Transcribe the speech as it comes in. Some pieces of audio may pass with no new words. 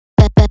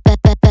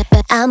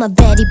I'm a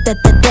Betty,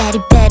 Betty,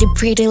 Betty,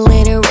 pretty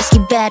little risky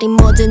Betty.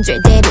 뭐든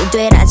절대로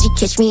되라지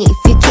catch me if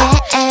you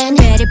can.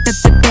 Betty,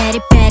 Betty,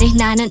 Betty,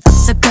 나는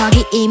없어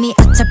거기 이미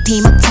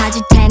어차피 못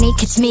찾을 테니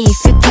catch me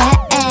if you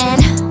can.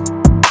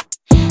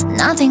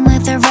 Nothing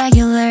with the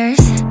regulars.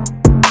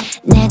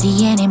 내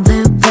뒤에는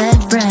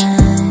bluebird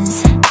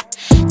runs.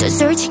 더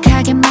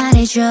솔직하게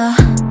말해줘.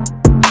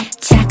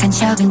 착한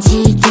척은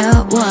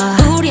지겨워.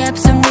 우리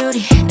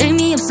합성률이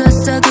의미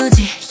없었어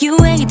굳이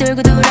유행이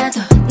돌고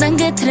돌아도 난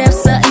그 틀에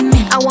없어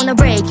이미. I wanna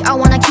break, I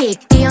wanna kick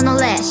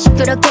뛰어놀래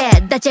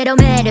시끄럽게 다채로운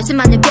매력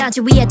수많은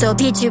벽지 위에 또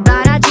빛을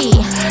발하지.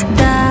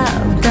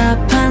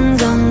 답답한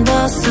건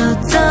벗어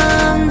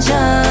던져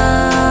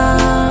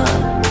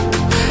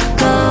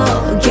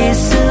고개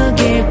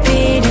숙일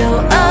필요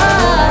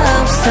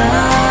없어.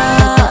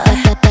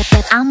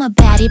 I'm a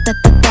baddie,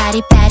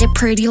 baddie, baddie,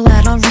 pretty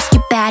little risky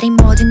baddie.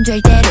 뭐든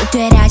될 대로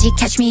되라지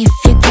catch me if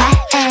you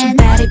can.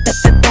 Baddie,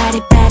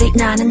 baddie, baddie,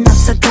 나는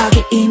없어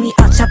거기 이미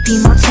어차피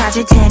못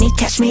찾을 테니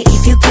catch me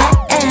if you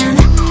can.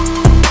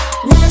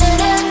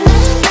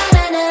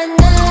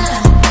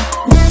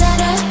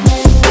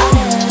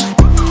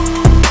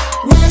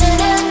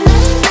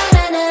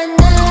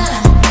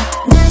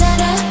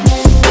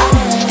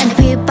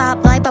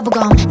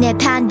 내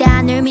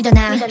판단을 믿어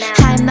난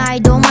할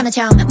말도 많아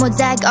참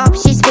모자이크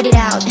없이 spit it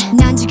out.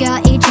 난 지가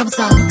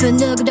잊혀봤어 그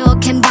누구도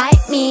can bite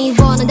me.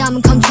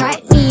 원한다면 come try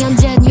me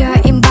언젠 you're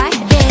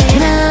invited.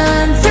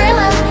 난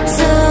thriller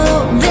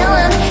so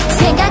villain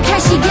생각할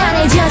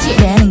시간에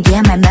저지르는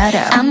게 말 멀어.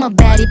 I'm a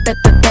Betty,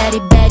 Betty,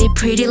 Betty,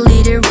 pretty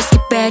little risky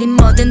Betty.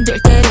 뭐든 될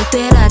대로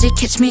되라지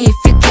catch me if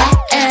you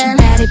can.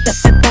 Betty,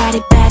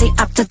 Betty, Betty,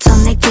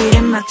 앞서던 내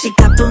길을 막지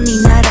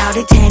가뿐히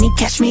날아올 테니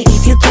catch me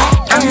if you can.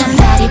 I'm a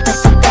Betty,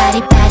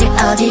 Betty, Betty,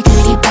 어디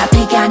그리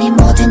바쁘가니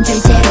뭐든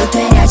될 대로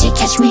되라지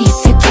catch me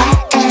if you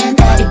can.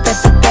 Betty,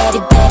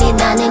 Betty, Betty,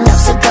 나는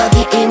없어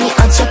거기 이미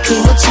어차피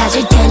못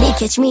찾을 테니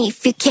catch me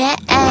if you can.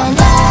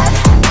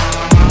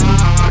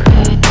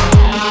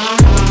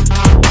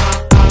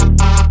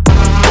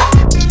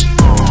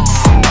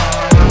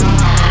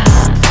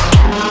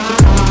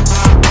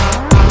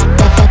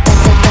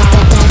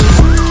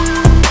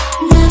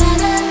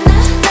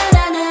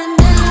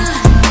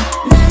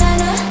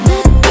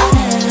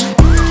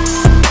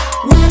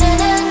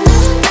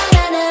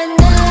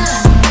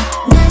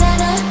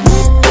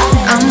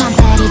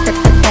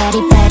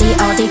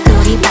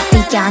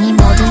 아니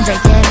뭐든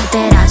될 대로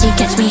되라지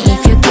catch me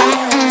if you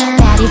can.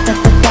 Betty,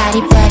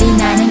 Betty, Betty,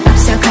 나는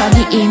없어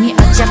거기 이미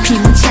어차피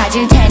못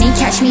찾을 테니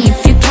catch me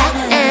if you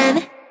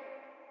can.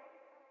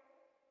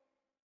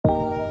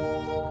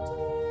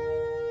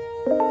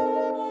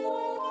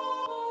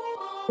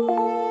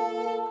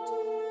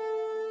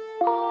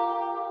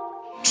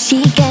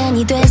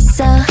 시간이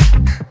됐어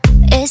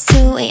It's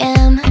 2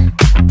 AM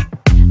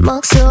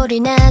목소리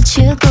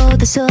낮추고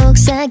더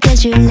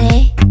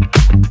속삭여줄래.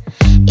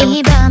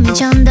 이 밤이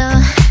좀 더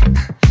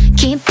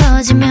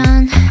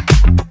깊어지면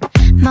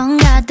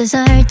뭔가 더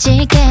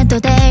솔직해도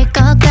될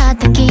것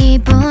같은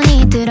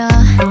기분이 들어.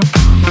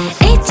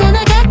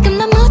 있잖아 가끔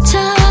난 무척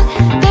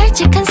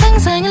발칙한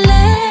상상을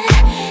해.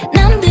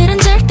 남들은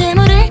절대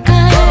모를걸.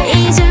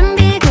 이젠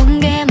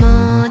비공개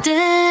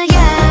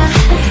모드야.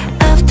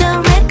 Off the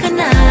record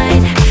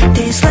night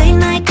This late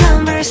night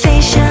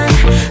conversation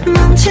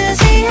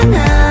멈추지 않아.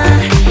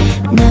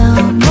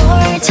 No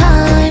more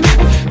time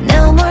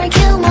No more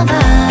kill my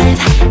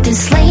vibe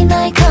This late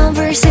night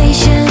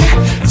conversation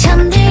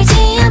잠들지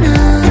않아.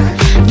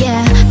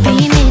 Yeah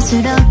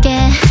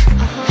비밀스럽게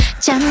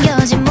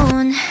잠겨진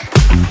문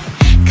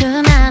그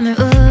맘을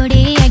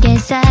우리에게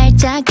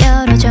살짝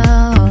열어줘.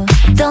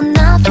 Don't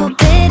not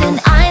forbidden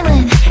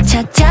island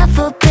찾아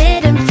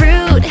forbidden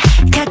fruit.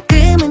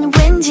 가끔은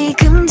왠지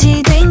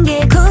금지된 게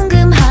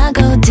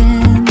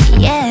궁금하거든.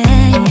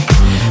 Yeah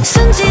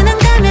순진한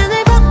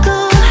가면을 벗고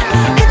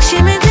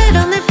핵심을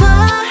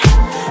드러내봐.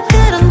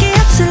 그런 게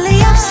없을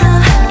리 없어.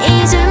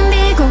 이젠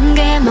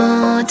비공개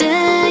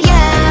모드야.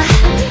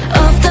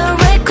 Off the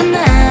record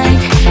night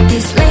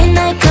This late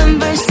night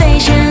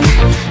conversation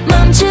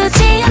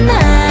멈추지 않아.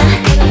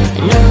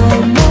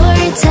 No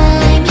more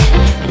time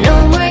No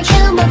more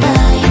kill my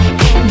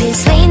vibe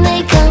This late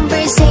night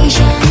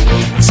conversation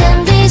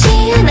잠들지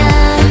않아.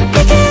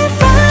 Pick it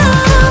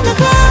from the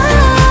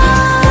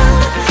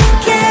ground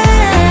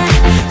Yeah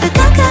더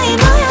가까이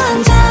모여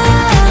앉아.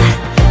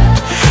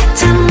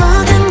 다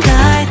모든 걸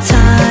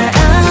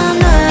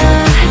털어놔.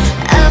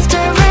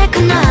 After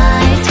record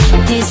night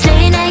This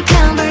late night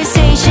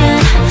conversation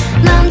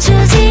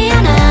멈추지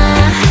않아.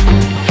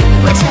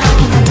 We're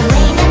talking about the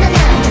late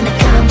night the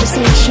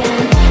conversation.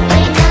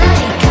 Late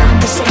night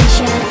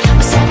conversation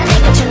어색한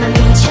내가 정말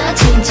미쳐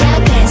진짜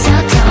그래서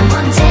더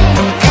먼저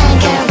I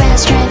got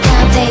straight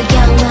up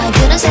배경화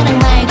그런 사랑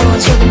말고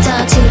조금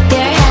더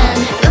특별한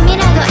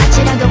꿈이라고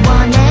아찔하고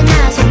원해 나.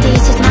 So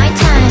this is my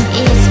time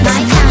It's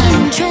my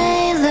time.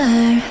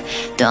 trailer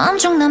또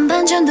엄청난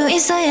반전도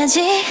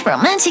있어야지.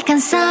 로맨틱한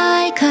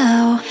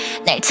psycho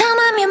날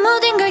탐하면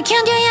모든 걸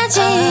견뎌야지.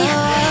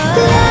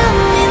 Love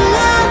me,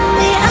 love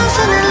me, I'm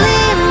so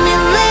leave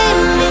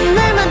me,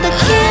 날 만다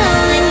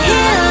kill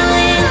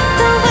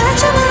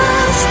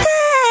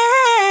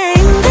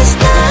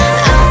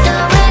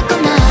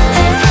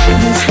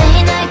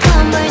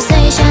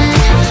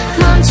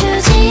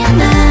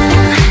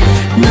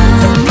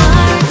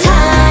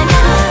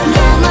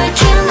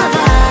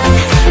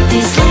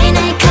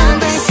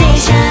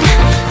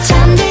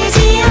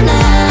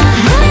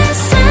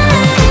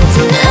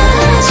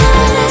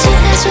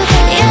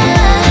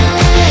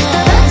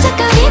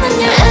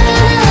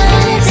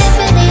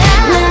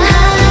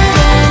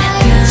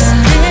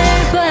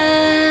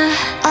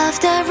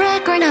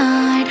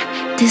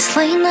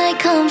Late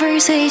night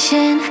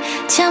conversation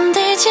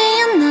잠들지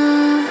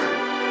않아.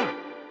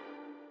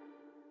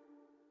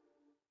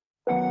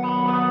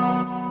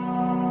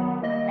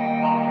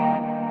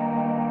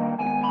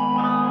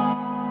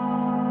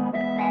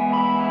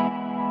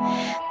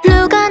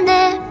 누가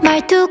내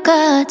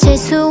말투가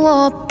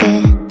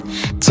재수없대.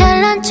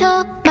 잘난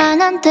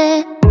척만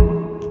한대.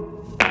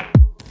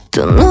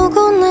 또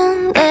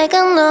누구는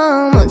내가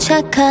너무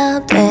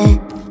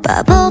착하대.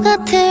 바보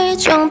같을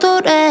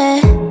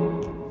정도래.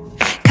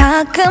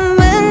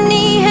 가끔은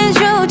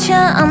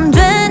이해조차 안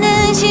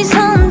되는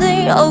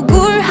시선들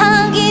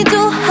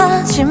억울하기도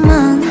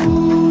하지만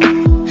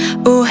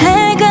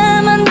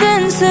오해가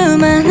만든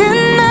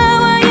수많은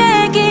나와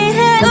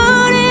얘기해.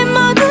 우리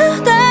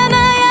모두 다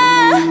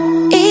나야.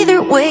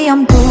 Either way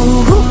I'm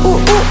good.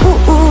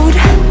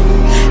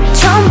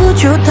 전부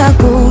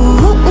좋다고.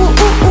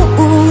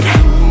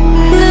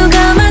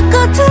 누가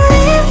맞고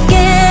틀린 게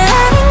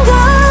아닌걸.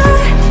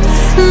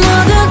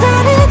 모두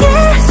다르게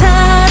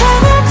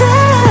사랑하듯.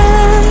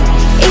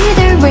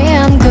 Either way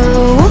I'm good.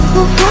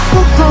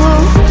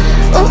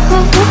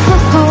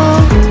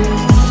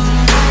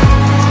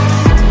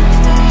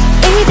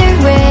 Either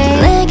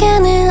way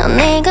내게는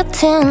언니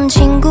같은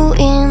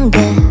친구인데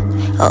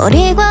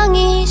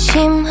어리광이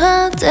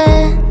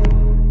심하대.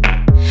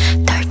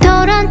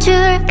 털털한 줄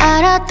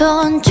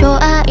알았던 저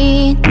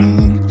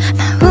아이는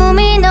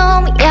마음이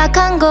너무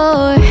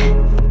약한걸.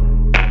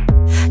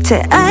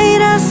 제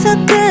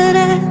아이라서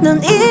그래.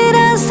 넌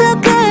이라서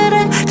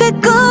그래.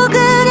 됐고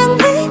그냥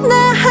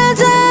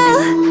빛나하자.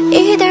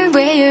 Either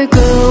way you're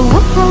good.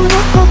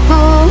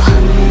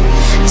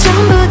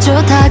 전부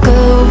좋다고.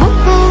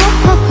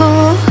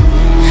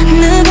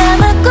 누가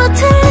맞고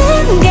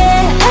틀린 게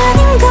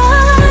아닌걸.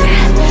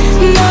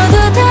 모두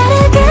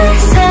다르게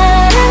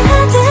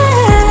사랑하듯.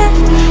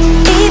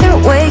 Either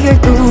way you're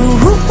good.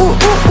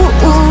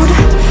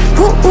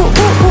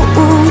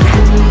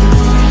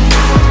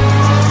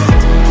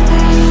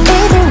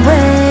 Either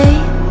way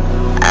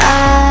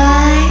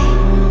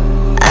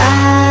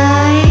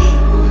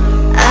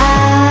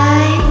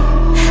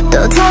또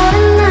다른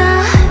나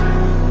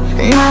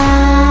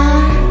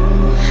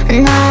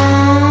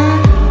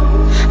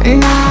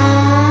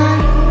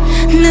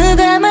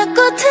누가 맞고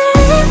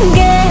틀린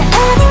게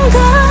아닌걸.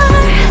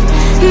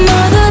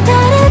 모두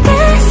다르게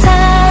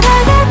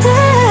살아가듯.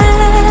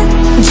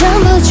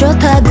 전부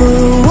좋다고.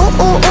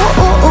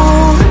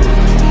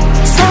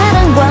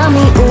 사랑과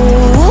미움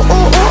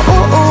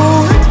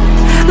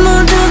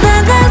모두가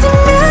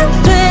가지면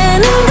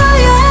되는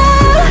거야.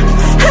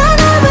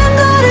 하나만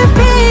고를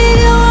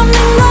필요 없는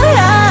거야.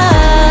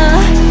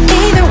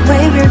 Either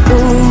way we're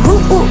good.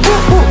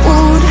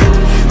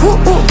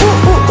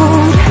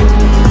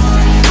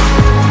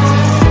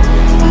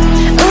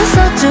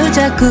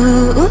 웃어주자고.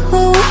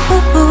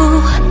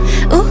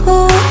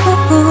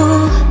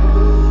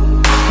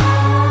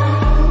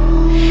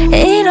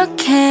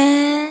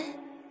 이렇게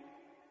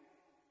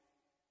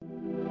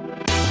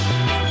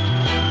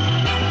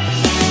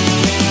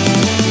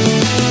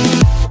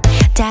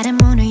다른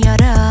문을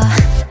열어.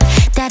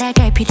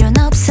 따라갈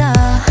필요는 없어.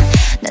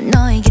 넌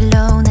너의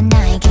길로 난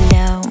나의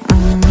길로.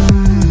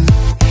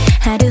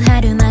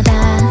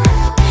 하루하루마다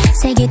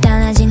색이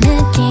달라진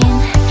느낌.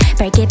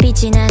 밝게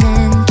빛이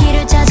나는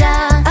길을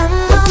찾아. I'm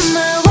on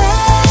my way.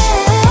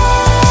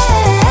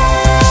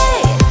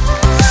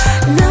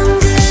 넌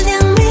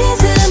그냥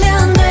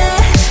믿으면 돼.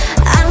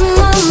 I'm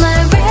on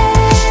my way.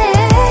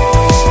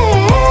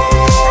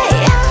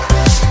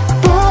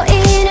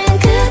 보이는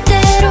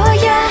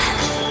그대로야.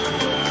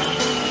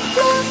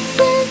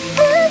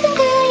 모든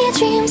그의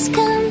dreams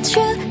come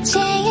true.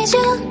 제일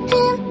좋은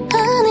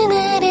어느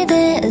날의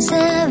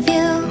데ja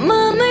vu.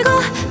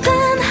 머물고픈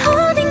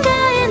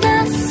어딘가에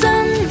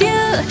낯선 view.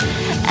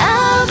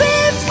 I'll be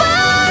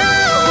far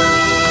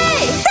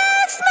away.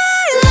 That's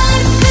my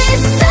life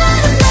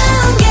inside a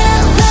known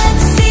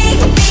galaxy.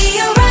 Be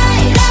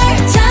alright. 날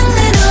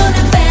장르로는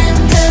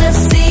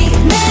fantasy.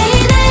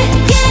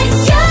 매일에게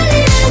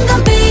열리는 건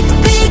big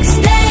big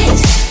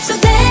stage. So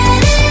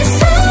that is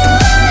who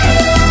I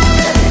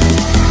am.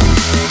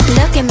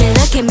 Look at me,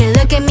 look at me,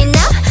 look at me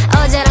now.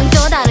 어제랑 또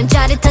다른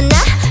짜릿한 나.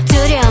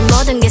 두려운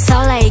모든 게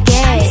설레이게.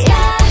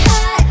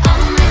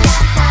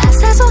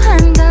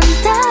 사소한 건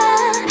다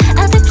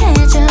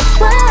어떡해줘.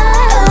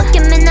 Look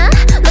at me now,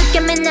 look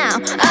at me now.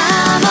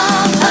 I'm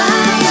on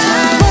fire.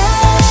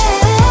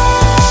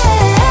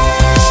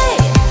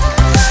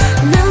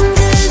 넌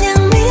그냥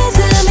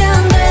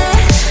믿으면 돼.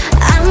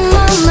 I'm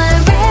on my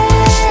way.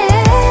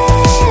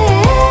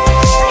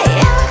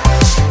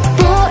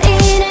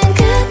 보이는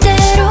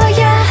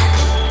그대로야.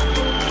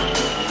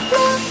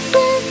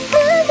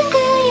 모든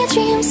그의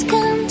dreams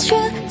come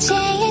true.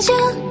 제일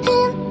좋은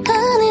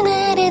어느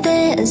날의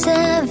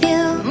deja vu.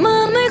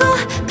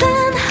 머물고픈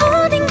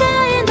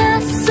어딘가에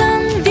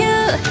낯선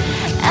view.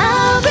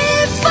 I'll be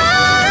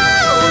far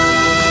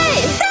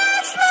away.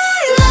 That's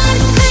my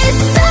life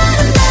inside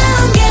a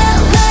known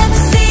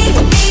galaxy.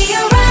 Be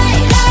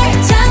alright. 날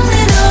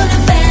장르로는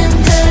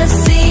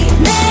fantasy.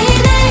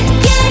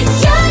 매일에게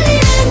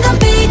열리는 건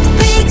big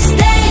big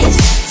stage.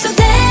 So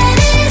that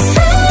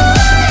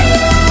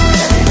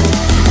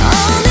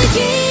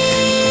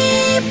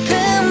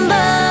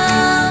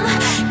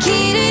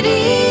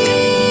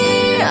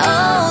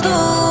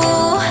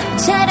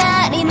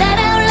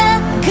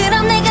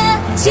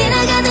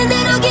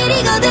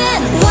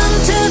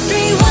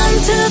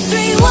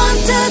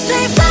to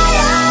take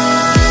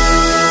fire.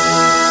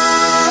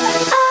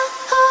 I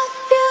hope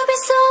you be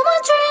so my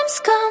dreams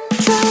come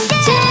true.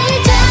 제일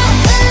좋은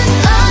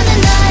어느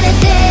날의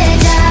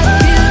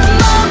데자뷰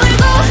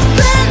머물고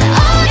은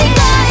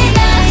어딘가에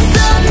낯선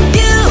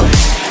view.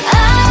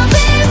 I'll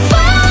be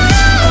far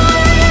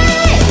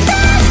away.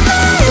 That's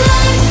my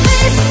life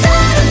is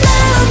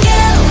아름다운 게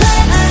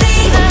let's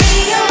see be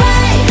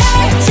alright.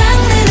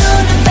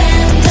 장르로는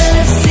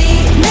fantasy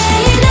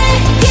매일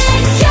내게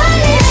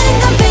열리는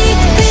건 big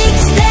big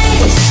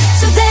stage.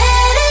 So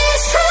that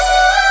is who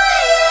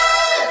I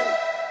am.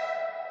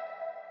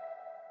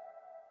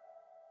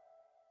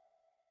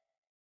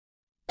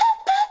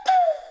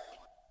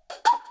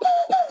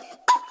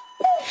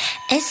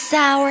 It's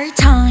our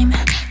time.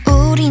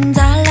 우린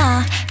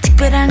달라.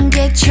 특별한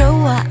게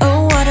좋아.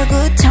 Oh what a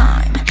good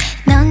time.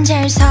 난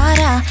잘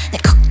살아. 내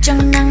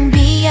걱정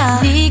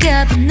낭비야.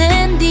 네가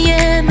보낸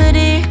DM을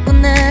읽고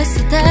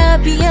나서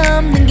답이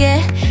없는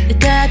게 내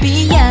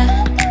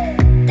답이야.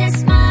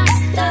 That's my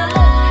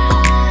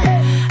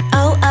style.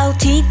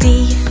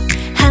 OOTD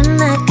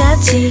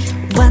하나같이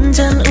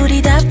완전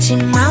우리답지.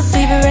 My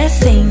favorite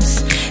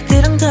things.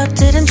 그런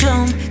것들은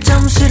좀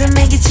점수를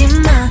매기지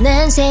마.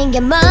 난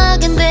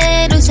생겨먹은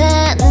대로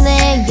사는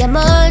애야.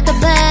 뭘 더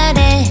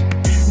바래.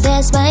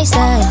 That's my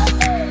style.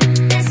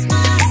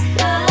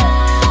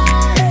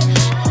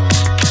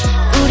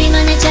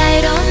 우리만의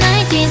자유로운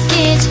 90s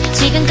kids.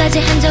 지금까지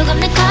한 적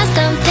없는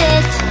custom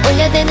fit.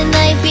 올려대는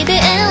나의 feed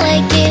and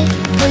like it.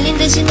 홀린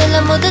듯이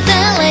눌러 모두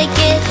다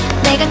like it.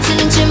 내가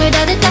추는 춤을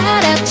다들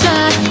따라춰.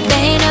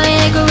 매일 너의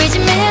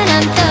알고리즘에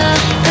난 떠.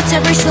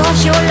 걷잡을 수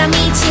없이 올라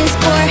미친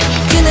score.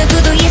 그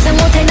누구도 예상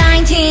못할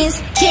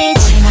 90s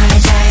kids.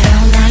 우리만의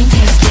자유로운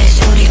 90s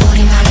kids.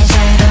 우리만의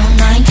자유로운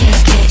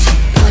 90s kids.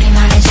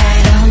 우리만의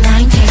자유로운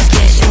 90s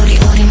kids.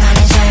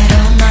 우리만의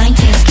자유로운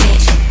 90s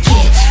kids.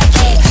 Kids,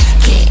 kids,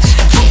 kids,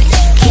 kids,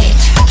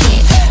 kids,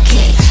 kids,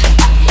 kids.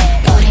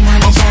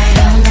 우리만의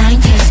자유로운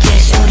 90s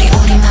kids.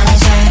 우리만의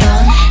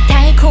자유로운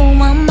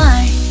달콤한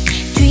말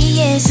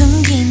뒤에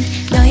숨긴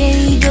너의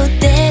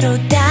의도대로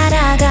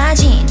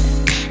따라가진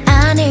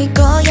않을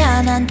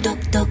거야. 난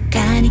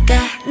똑똑하니까.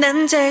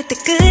 난 절대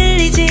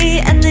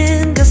끌리지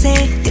않는 것에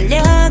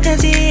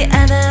끌려가지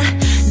않아.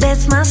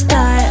 That's my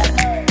style.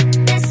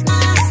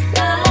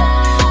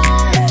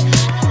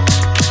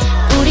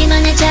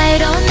 우리만의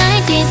자유로운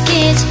 90s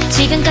kids.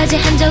 지금까지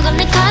한 적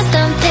없는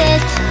custom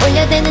fit.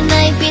 올려대는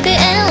나의 feed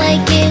and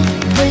like it.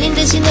 홀린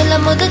듯이 눌러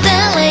모두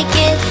다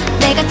like it.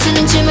 내가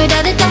추는 춤을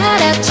다들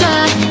따라춰.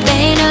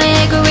 매일 너의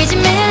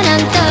알고리즘에 난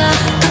떠.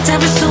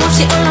 걷잡을 수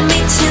없이 올라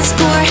미친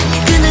score.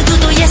 그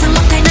누구도 예상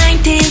못할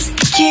 90s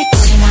kids.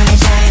 우리만의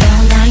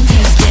자유로운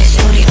 90s kids.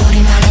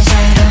 우리만의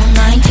자유로운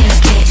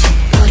 90s kids.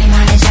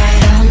 우리만의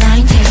자유로운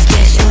 90s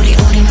kids.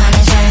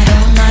 우리만의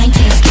자유로운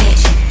 90s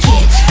kids.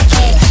 Kids,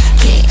 kids,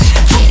 kids,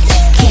 kids,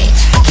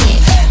 kids,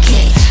 kids,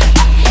 kids.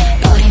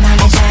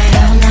 우리만의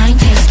자유로운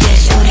 90s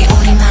kids.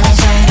 우리만의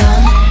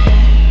자유로운.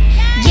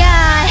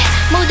 Yeah,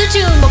 모두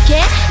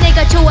주목해.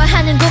 내가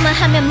좋아하는 것만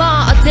하면 뭐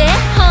어때?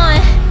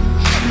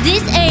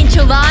 This ain't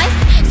your life.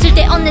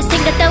 쓸데없는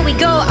생각 따위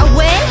go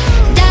away.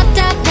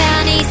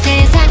 답답한 이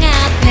세상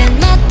앞엔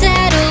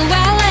멋대로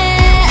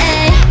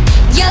wallet.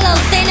 Yellow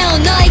say no.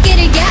 너의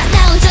길을 get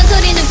down.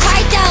 잔소리는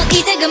quiet down.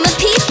 이제 그만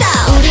peace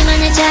out.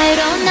 우리만의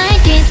자유로운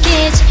 90s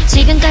kids.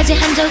 지금까지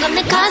한 적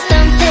없는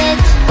custom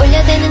fit.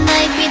 올려대는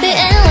나의 feed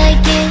and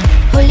like it.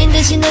 홀린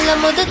듯이 눌러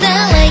모두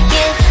다 like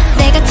it.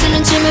 내가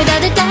추는 춤을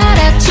다들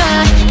따라춰.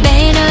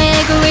 매일 너의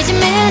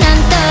알고리즘에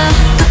난 떠.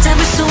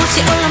 걷잡을 수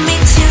없이 올라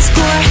미친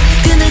score.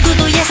 그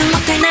누구도 예상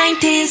못할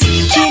 90s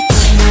kids.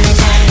 우리만의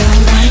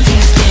자유로운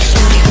 90s kids.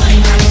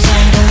 우리만의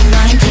자유로운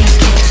 90s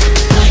kids.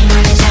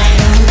 우리만의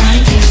자유로운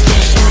 90s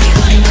kids.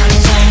 우리만의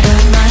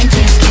자유로운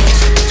 90s kids.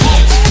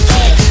 Kids,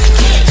 kids,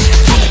 kids,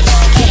 kids,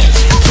 kids,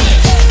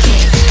 kids,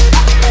 kids.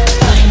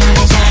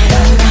 우리만의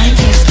자유로운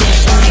 90s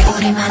kids.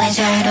 우리만의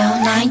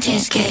자유로운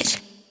 90s kids.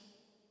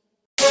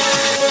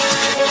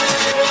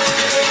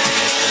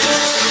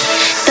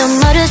 또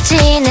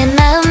모르지 내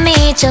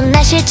마음이 좀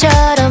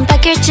날씨처럼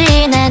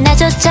바뀔지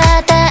나조차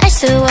다 알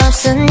수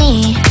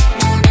없으니.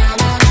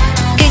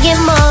 그게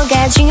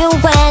뭐가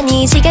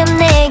중요하니. 지금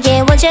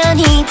내게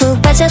완전히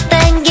푹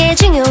빠졌단 게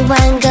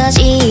중요한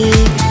거지.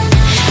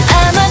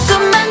 아마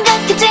꿈만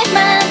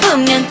같겠지만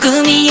분명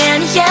꿈이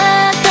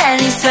아니야.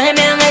 달리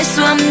설명할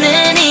수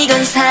없는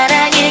이건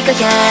사랑일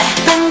거야.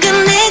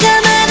 방금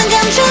내가 말한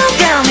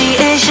감정감이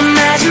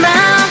의심하지 마.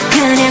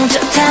 그냥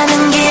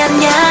좋다는 게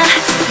아니야.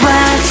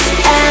 What's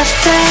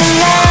after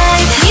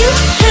life? You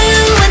who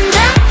and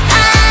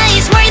I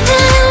is more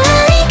than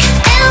like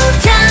L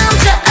down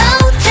to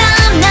O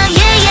down now.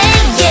 Yeah yeah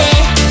yeah.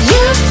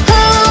 You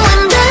who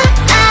and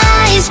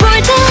I is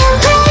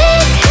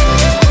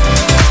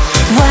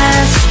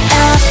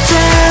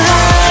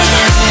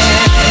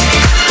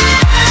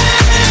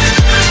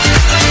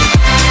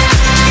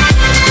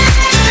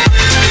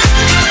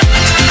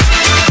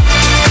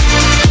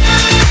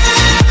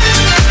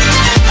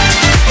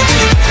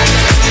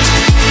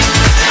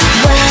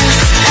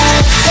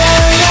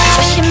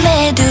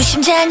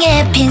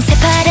땅에 핀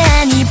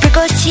새파란 이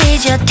불꽃이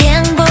저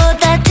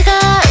태양보다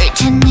뜨거울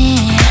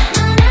테니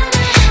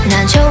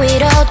난 저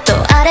위로 또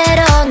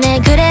아래로 내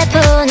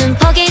그래프는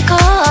포기고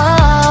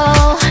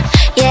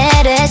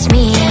Yeah that's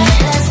me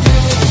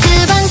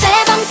두 번 세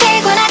번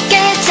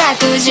피곤하게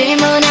자꾸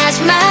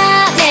질문하지마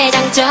내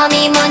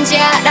장점이 뭔지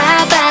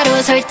알아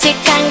바로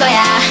솔직한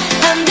거야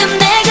방금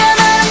내가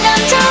말한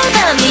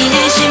감정감이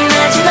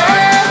의심하지마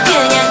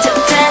그냥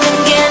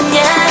좋다는 게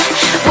아니야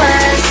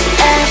Once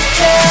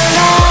after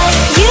life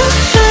You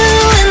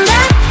and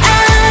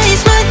I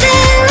is more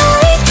than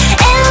life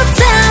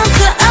L-town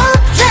to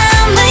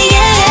O-town but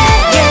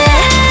yeah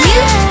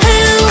You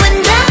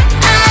and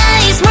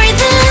I is more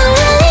than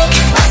like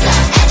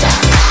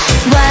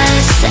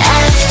What's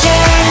after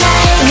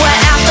life What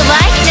after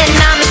life 내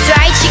맘이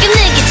strike 지금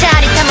느낀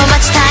짜릿함은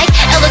마치 타입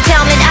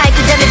L-town and I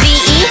그다음에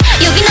B-E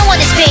여기 너와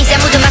내 space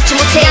아무도 막지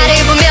못해 나를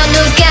보면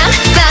누가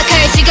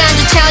박할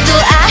시간조차도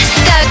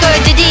아까울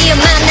걸 드디어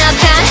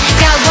만나봐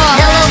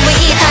Now what we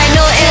is I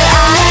know it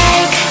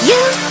like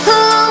You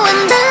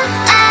and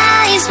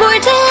I is more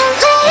than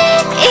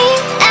like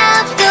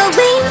after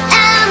we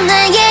am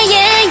yeah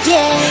yeah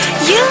yeah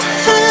You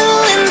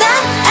and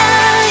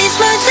I is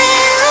more than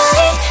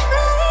like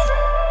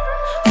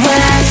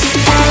What's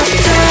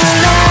after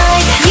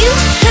like You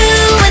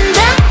and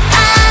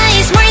I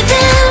is more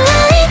than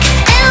like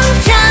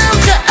L-town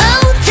to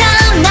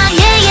O-town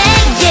yeah yeah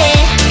yeah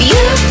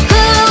You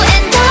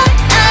and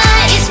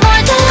I is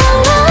more than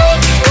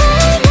like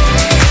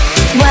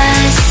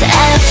What's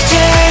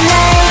after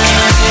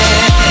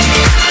like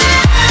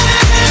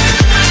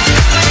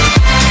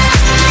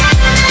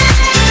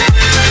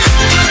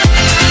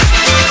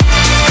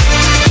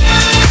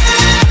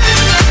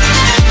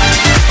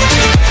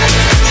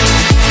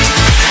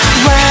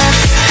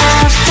What's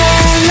after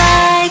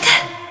like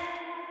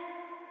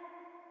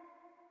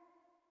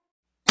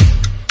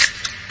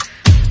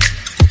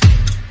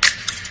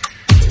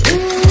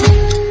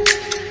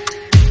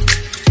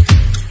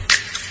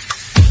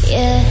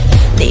Yeah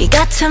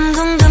네가 참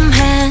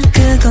궁금해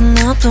그건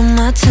너도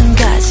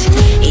마찬가지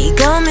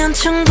이거면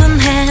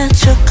충분해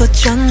좋고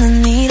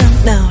좋는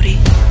이런 놀이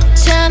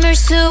참을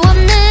수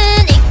없는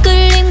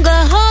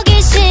이끌림과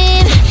호기심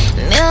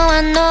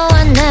묘한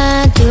너와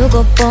나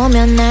두고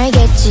보면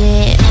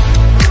알겠지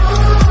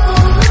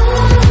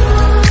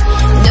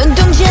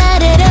눈동자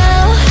아래로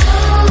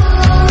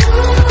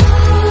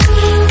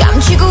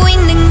감추고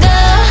있는 거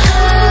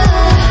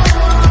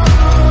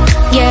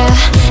Yeah,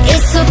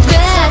 it's so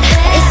bad,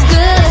 it's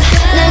good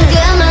난 그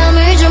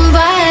맘을 좀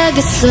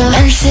봐야겠어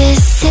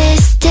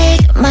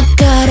Narcissistic, my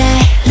god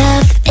I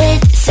love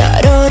it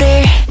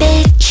서로를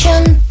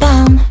비춘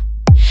밤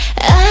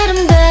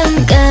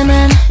아름다운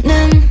까만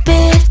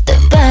눈빛도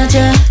빠져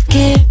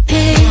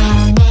깊이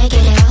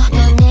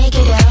넌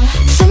내게려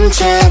숨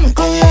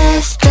참고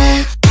last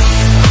step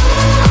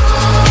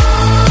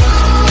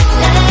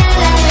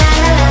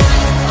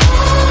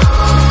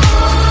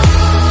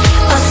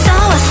어서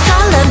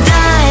love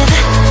dive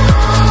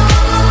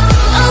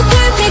Oh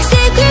perfect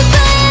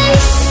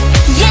sacrifice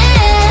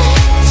Yeah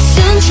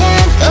숨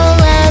참고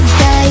love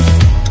dive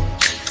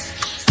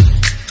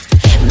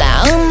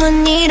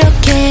마음은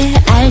이렇게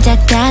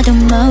알다가도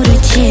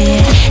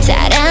모르지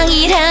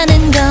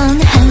사랑이라는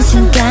건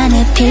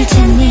한순간에 필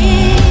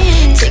테니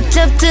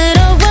직접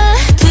들어와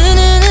두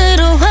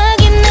눈으로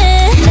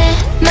확인해 내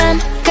맘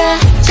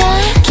가장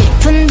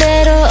깊은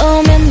데로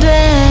오면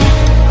돼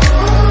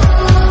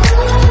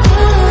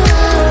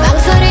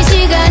망설일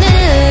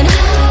시간은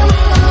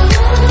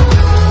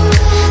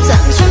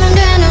삼초면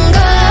되는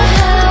걸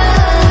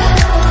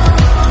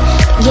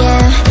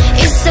Yeah,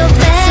 it's so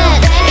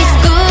bad, it's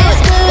good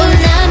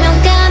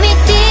원하면 감이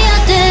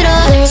뛰어들어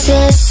There's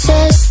a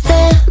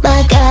system,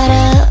 I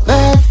gotta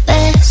love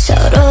it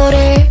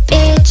서로를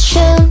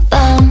비춘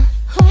밤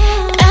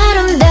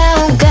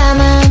아름다운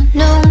까만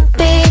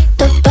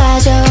눈빛도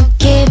빠져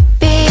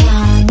깊이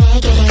넌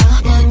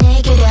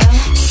내게려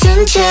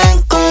숨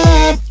참고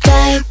let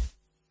dive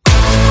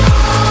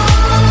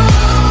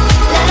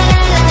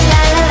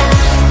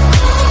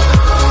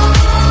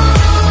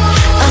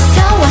어서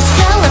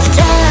love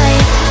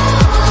dive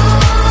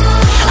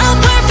A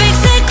perfect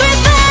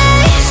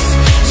sacrifice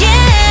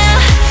Yeah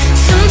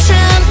숨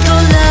참고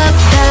love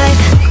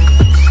dive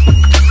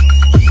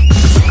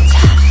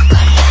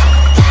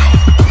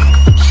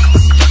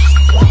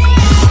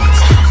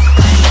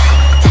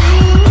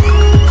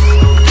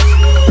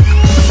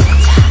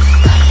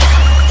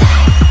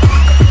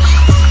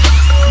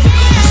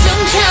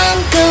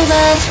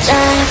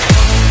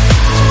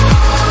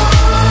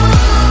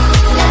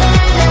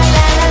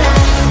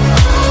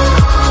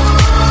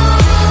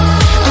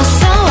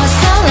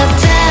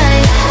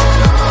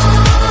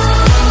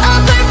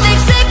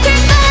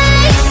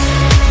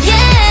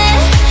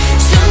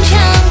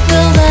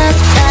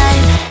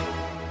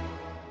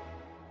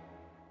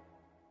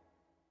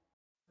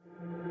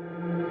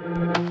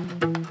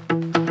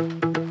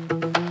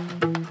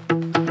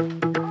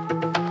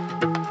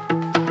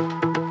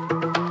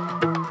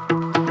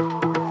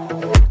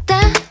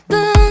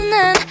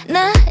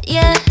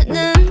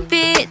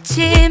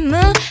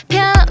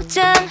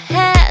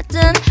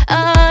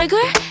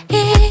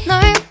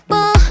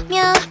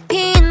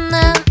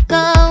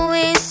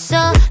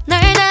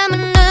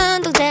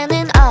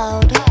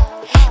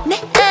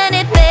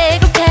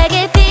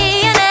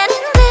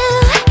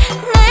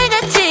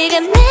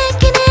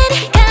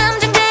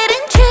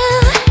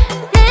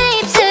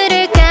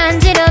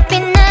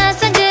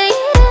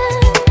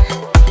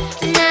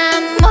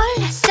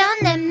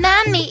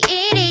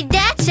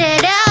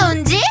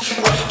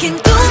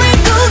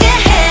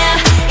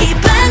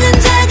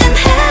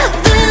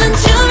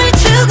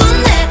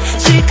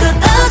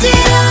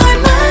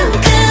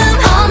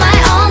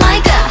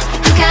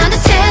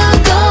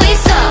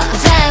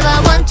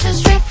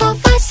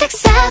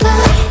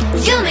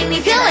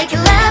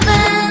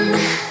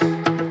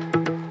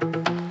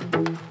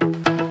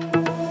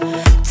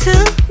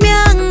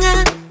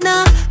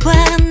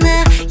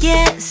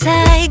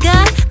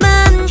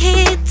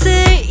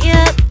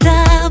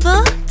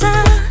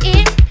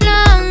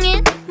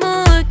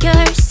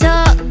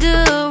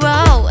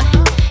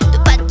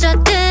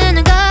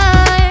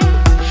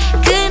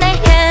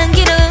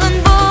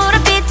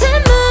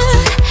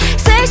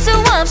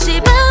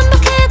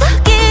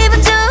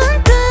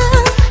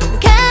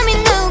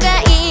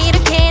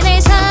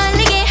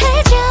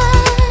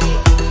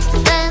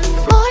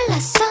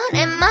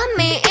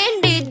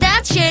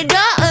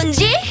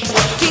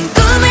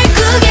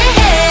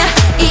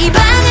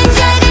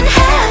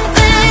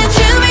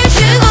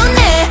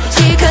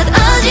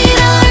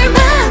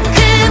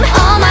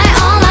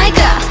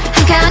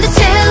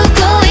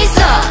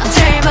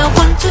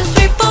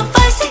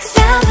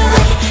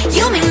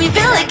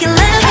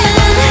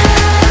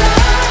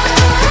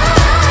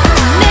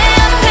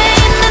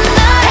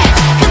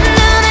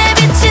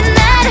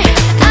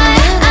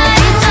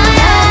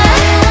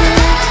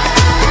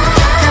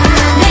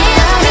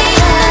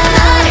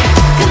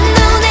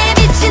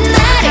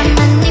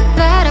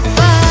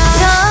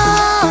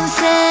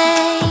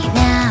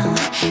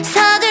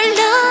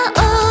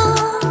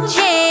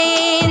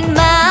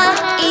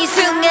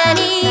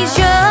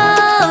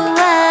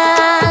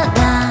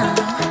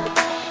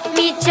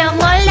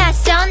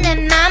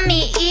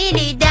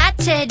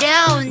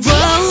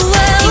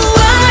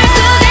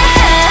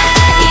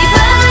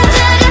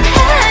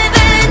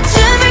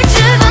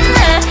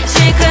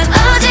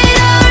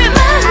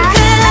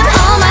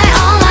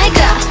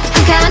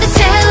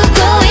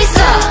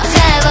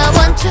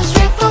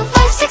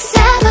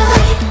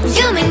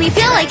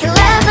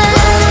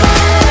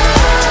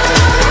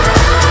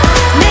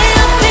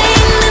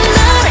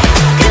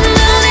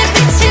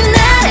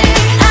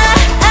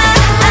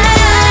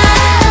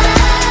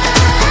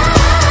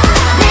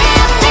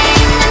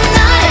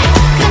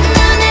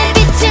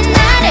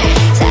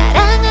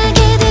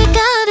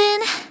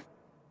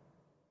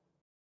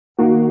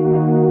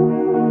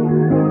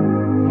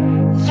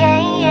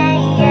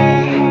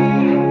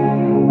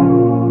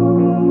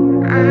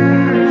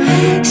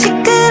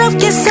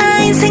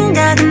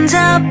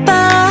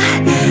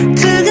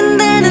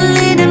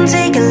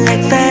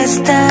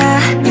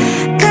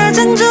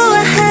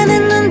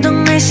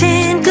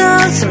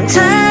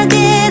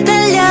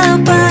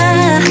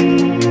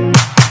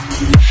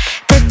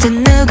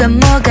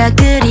내가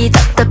그리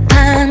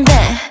답답한데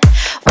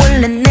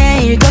원래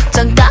내일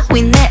걱정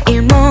따윈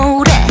내일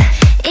모레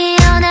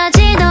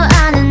일어나지도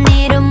않은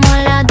일은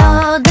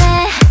몰라도 돼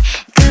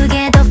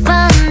그게 더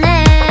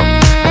fun네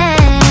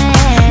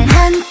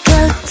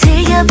한껏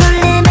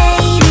즐겨볼래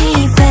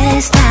매일이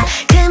페스타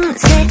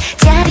금세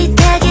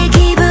짜릿하게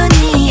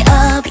기분이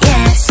up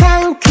yeah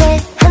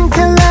상쾌한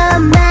컬러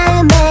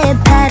마음에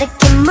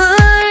파랗게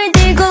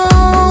물들고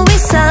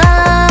있어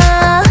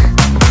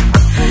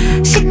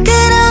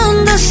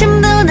시끄러운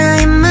도심도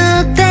나의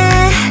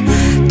무대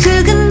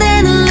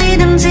두근대는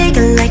리듬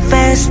지겨 like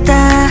faster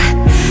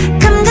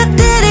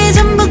감각들이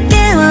전부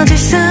깨워질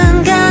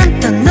순간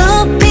더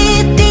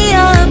높이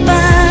뛰어봐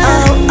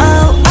oh,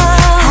 oh, oh.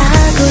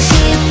 하고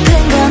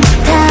싶은 건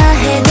다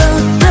해도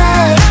돼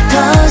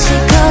더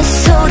실컷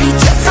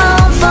소리쳐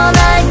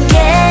뻔뻔하게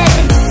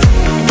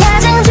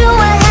가장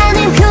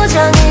좋아하는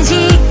표정을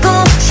짓고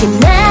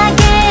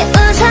신나게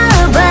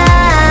웃어봐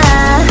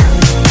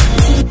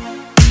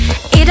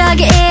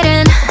일하기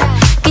일은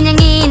그냥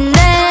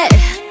있네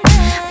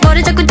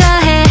머리 자꾸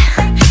다해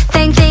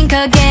think think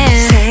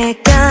again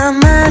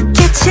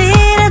새까맣게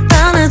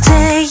칠했던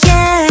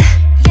어제의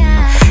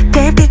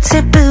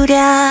별빛을 뿌려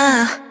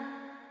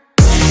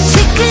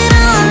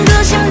시끄러운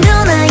도심도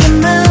나의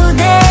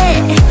무대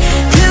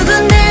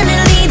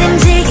두근대는 리듬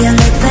지겨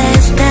like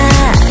faster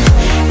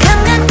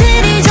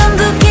감각들이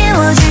전부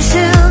깨워질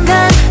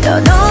순간 더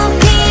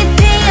높이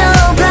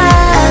뛰어봐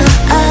oh,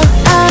 oh,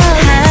 oh.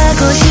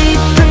 하고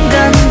싶은 건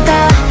다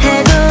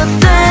해도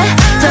돼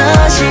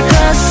더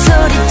실컷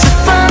소리쳐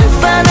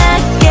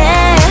뻔뻔하게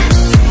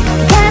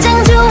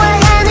가장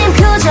좋아하는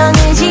표정을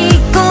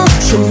짓고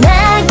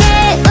신나게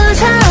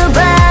웃어봐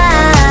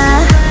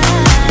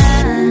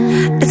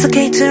It's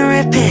okay to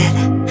repeat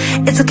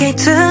It's okay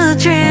to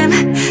dream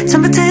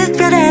전부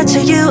특별해져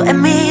you and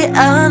me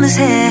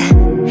어느새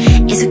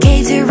It's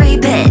okay to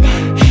repeat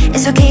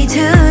It's okay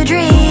to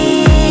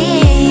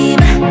dream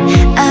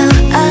Oh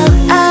oh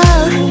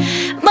oh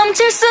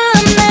멈출 수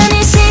없는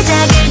이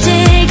시작을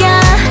즐겨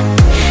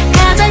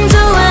가장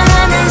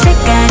좋아하는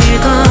색깔을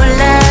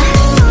골라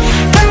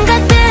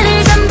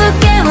감각들을 전부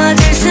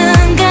깨워줄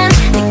순간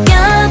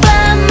느껴봐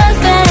my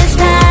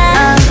faster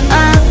oh,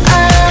 oh,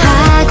 oh.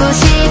 하고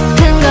싶은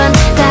건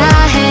다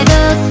해도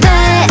돼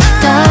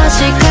더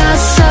실컷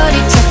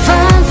소리쳐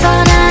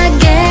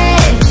뻔뻔하게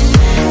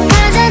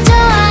가장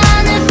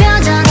좋아하는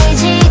표정을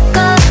짓고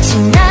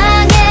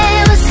신나게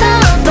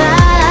웃어봐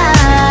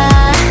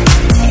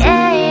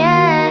yeah,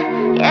 yeah,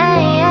 yeah,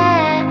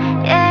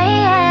 yeah,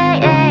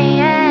 yeah, yeah,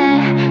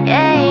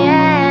 yeah,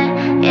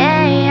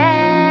 yeah,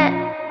 yeah.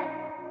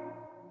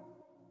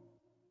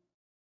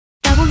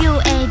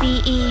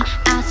 W-A-V-E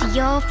I see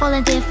you're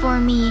falling deep for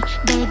me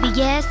Baby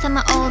yes I'm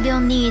all you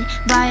need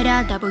Write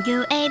out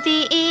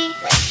W-A-V-E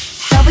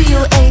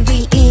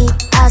W-A-V-E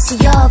I see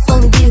you're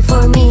falling deep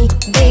for me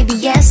Baby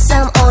yes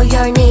I'm all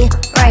you need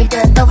Write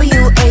the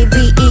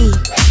W-A-V-E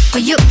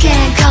But you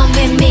can't come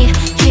with me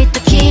きっと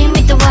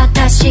君と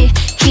私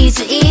気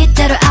づい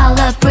てる I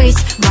love breeze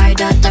Write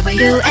the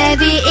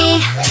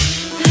W-A-V-E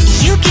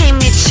You gave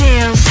me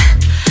chills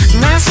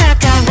まさ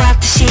か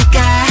私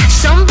が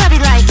Somebody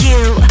like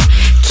you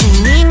気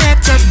になっ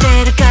ちゃっ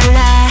てるか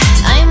ら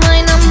曖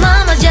昧な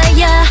ままじゃ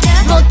や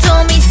もっ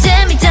と見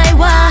てみたい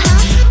わ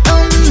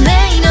運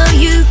命の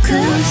行く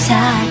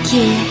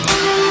先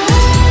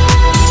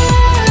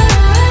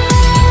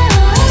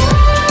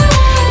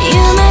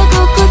夢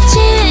心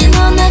地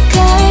の中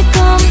へ込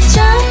んじ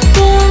ゃって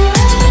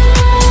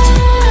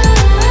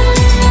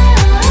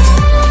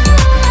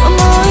思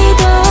い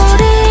通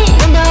り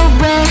No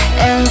way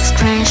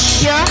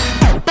express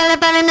バラ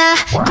バラな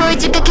恋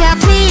時かけ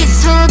Please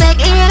そうで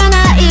いら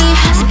ない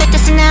全て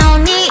素直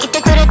にい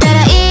てくれた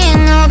らいい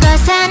のが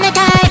さな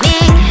タイミ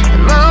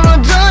ングもう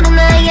戻ら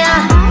ないや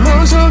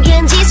妄想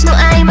現実の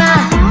合間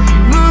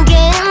無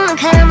限の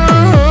可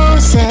能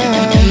性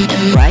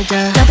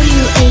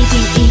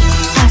W-A-V-E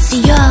I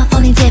see you're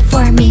falling deep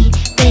for me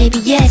Baby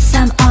yes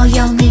I'm all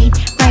you need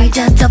Write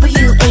the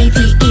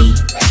W-A-V-E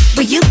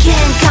But you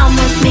can't come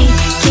with me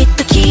きっ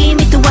と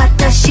君と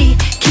私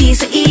気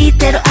づい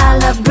てる I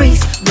love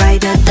breeze Write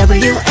the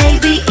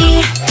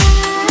W-A-V-E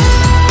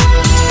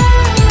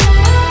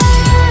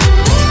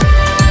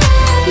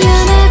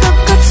夢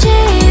心地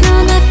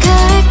の中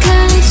へ噛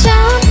んじゃ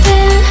って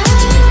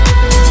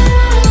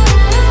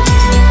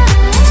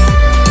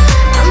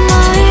思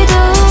い通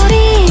り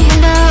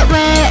The way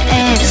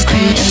it's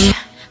crash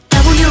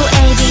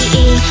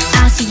W-A-V-E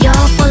I see you're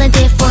falling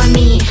deep for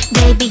me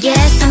Baby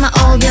yes I'm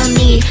all you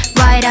need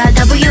Write a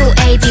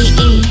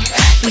W-A-V-E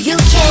But you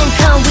can't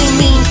come with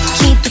me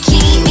きっと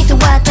君と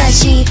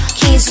私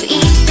気づ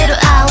いてる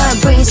I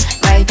love breeze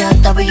Write a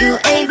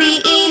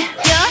W-A-V-E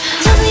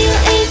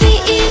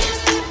W-A-V-E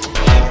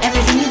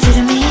Everything you do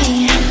to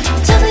me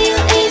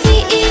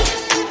W-A-V-E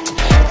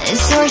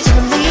It's hard to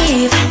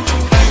believe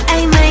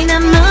曖昧な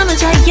まま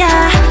じゃや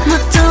もっ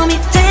と見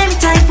てみ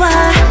たいわ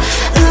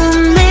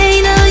運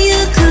命の行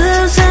く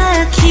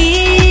先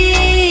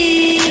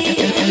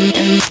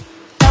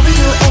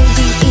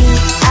W-A-V-E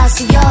I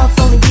see you're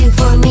falling deep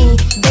for me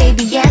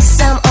Baby yes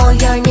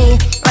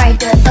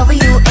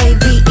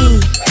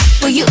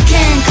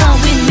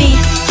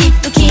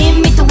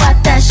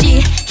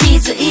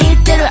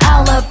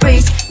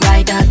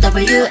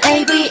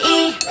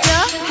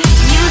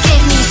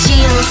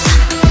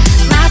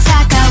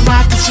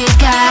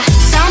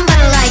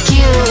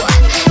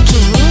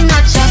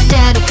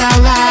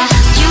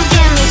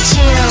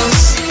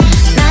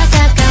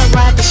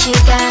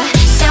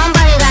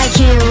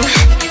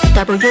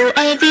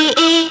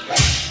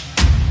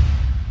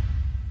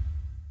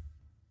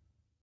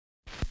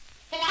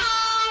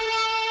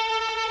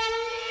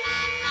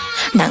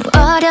난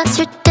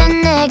어렸을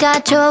땐 내가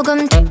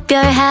조금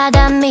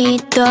특별하다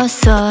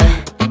믿었어.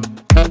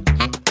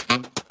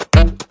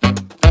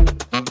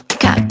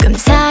 가끔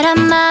사람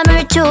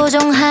맘을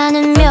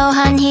조종하는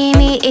묘한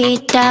힘이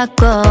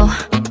있다고.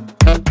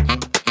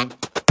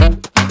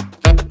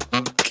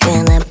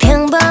 그나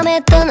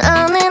평범했던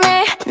어느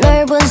날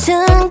널 본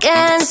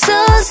순간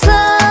소소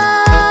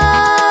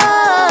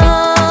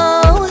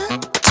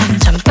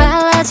점점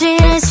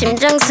빨라지는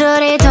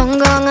심장소리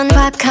동공은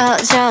확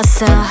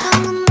커졌어.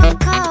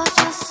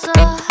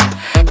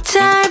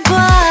 잘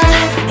봐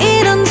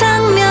이런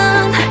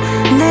장면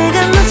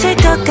내가 놓칠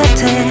것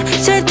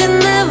같아. 절대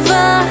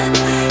never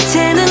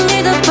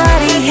재능이 더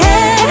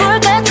발휘해.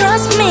 뭘까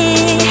trust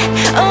me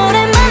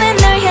오랜만에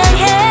널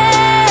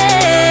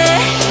향해.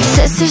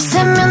 셋을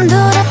세면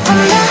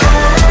돌아본다.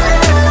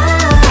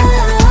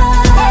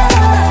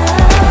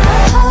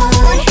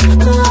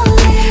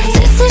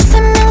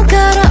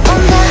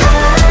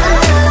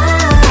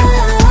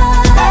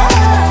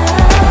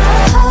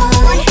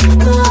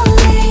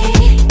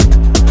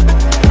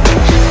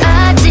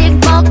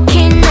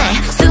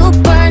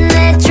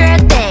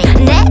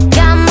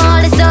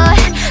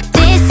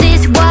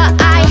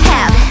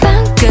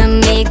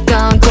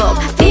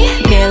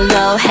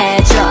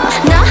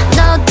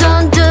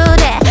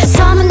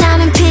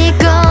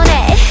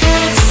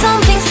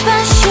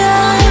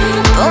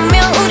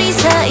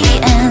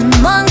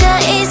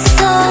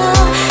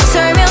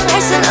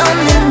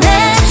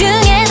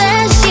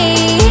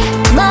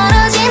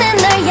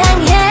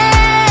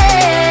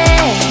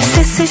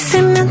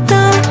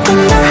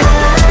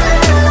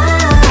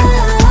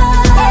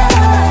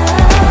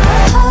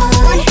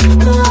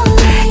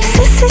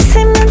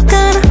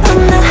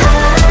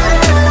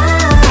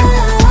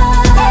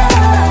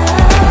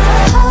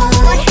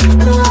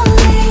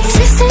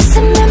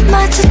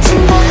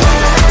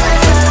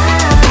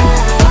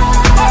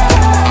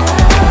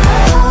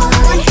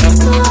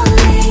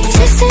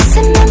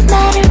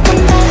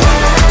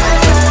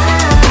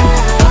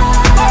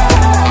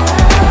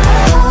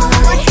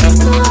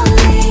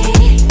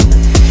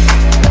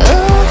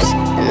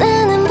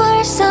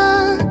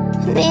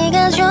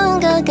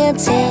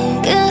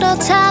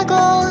 그렇다고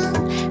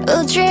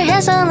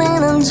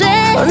우쭐해서는 안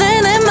돼.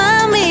 오늘 내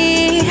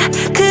맘이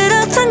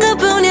그렇단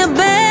것뿐이야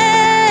babe.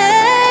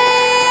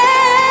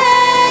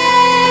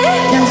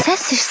 넌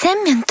셋을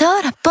세면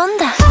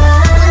돌아본다.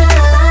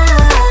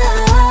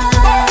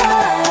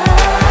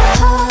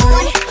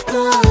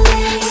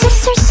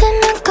 셋을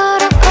세면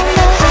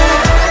걸어본다.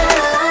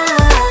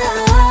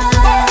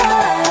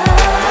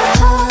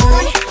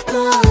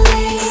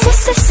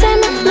 셋을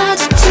세면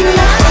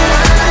마주친다.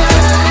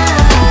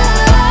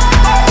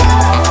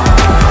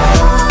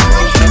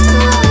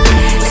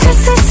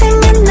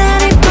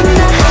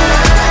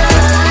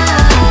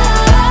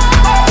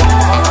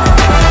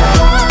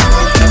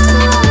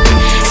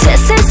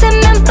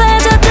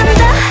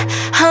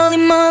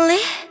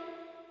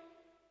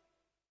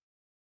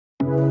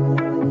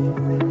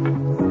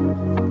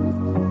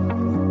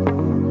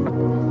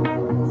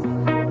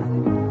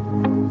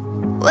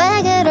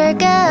 왜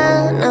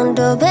그럴까 넌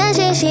또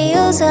벤시시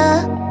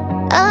웃어.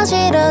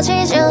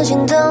 어지러지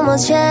정신도 못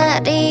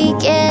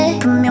차리게.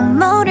 분명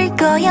모를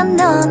거야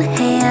넌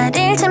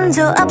헤아릴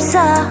틈도 없어.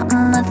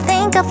 I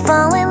think I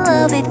fall in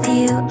love with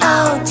you.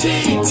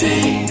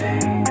 OTT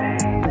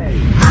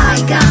I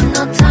got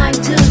no time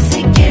to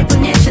think 일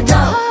뿐일지도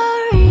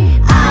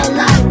I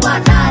like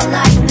what I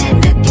like 내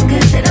느낌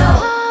그대로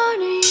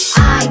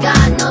I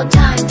got no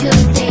time to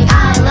think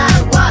I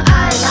like what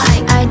I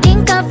like I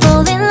think I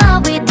fall in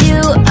love with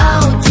you.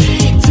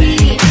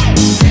 OTT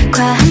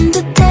과한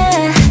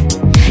듯해.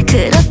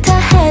 그렇다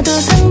해도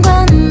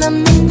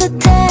상관없는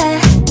듯해.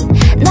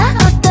 나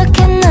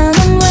어떻게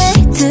너는 way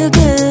too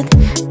good.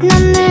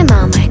 난 내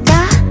맘을까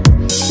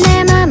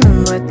내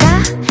맘은 뭘까.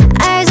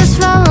 I just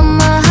follow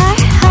my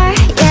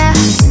heart yeah.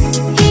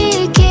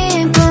 이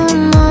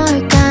기분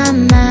뭘까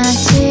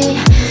마치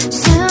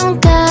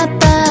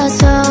숨가빠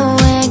so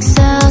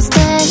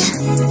exhausted.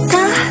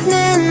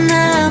 더는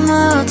나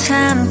못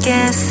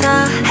참겠어.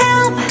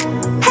 Help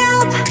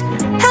help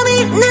help me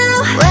now.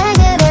 왜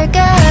그럴까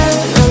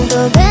넌 또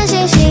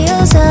벤시시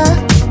웃어.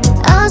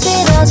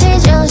 어지러지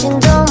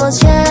정신도 못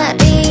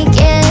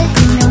차리게.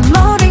 분명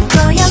모를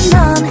거야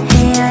넌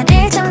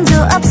헤아릴 틈도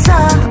없어.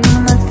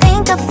 I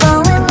think I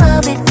fall in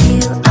love with you.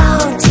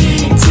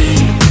 OTT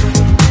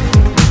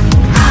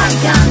I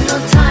got no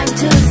time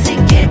to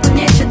think 일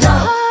뿐일지도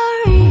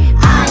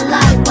I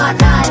like what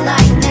I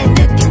like 내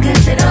느낌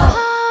그대로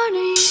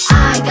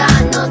I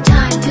got no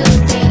time to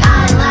think I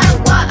like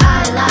what I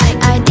like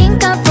I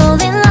think I fall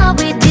in love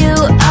with you.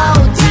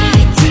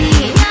 OTT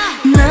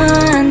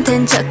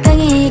너한텐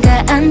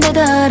적당히가 안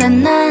되더라.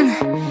 난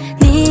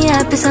네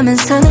앞에 서면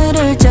손을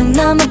훌쩍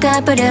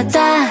넘어가 버렸다.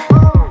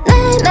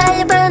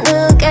 날 말려봐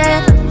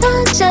누가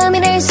어쩜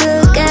이럴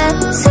수가.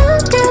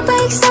 Super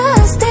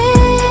exhausted.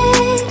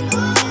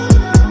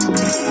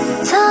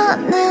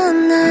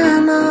 더는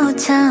나 못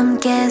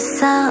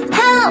참겠어.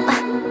 Help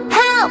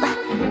help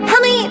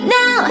help me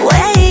now.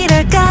 왜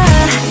이럴까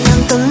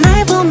넌 또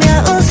날 보며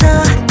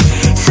웃어.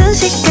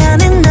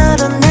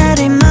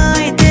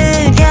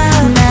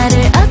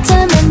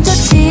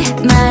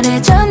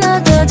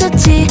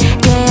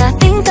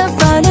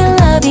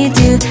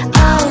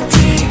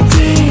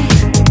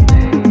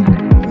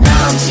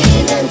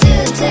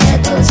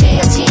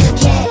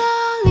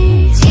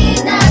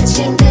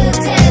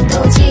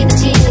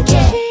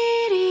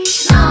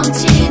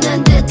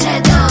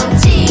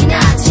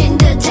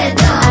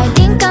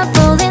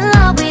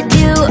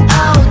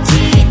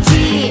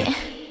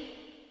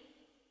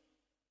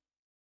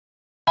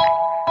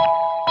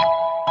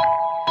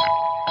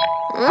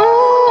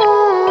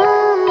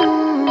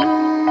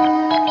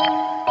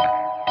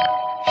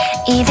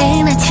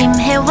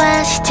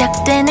 해와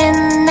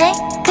시작되는 내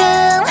꿈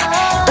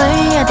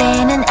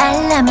울려대는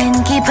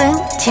알람은 기분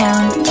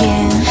좋은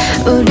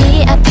튜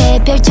우리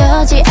앞에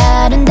펼쳐질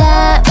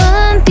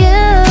아름다운 뷰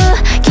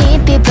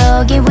깊이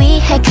보기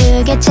위해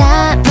크게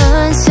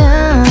잡은 숨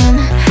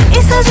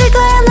있어줄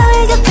거야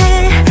너의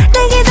곁에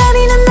내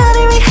기다리는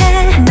너를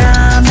위해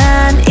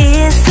너만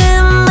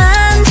있으면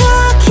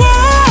만족해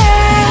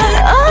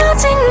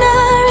오직 널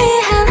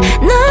위한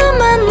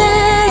너만을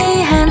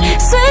위한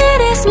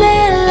sweetest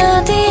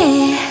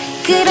melody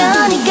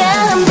그러니까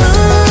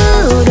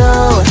함부로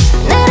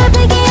날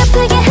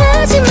아프게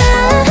하지마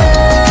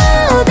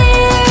어딜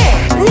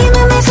네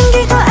맘에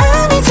숨기고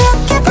아니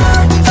적게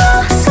봐도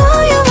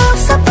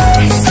소용없어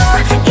벌써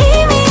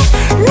이미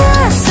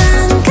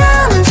낯선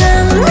감정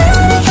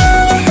나를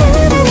향해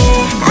흐르니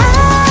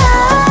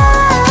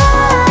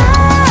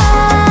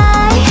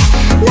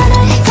너를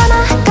감아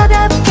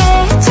가볍게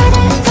작은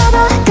거봐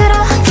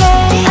그렇게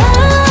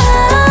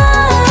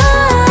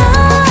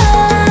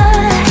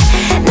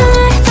눈을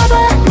떠봐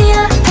네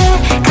앞에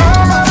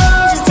가서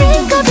just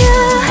think of you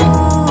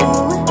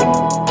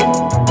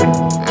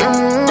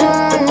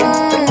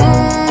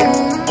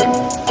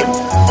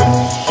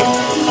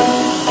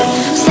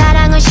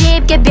사랑은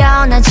쉽게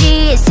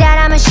변하지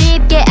사람은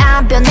쉽게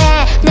안 변해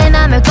내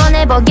맘을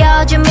꺼내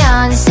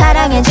보여주면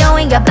사랑의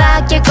종이가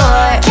바뀔걸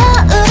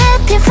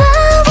겨울에 핀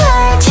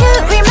flower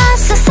추위만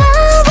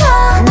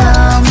쏟아워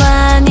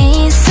너만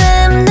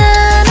있으면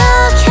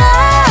okay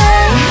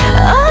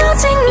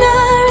오직 널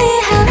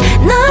위한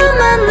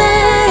너만을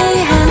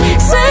위한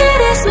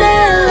sweetest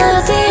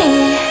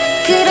melody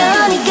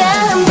그러니까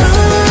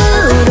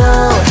함부로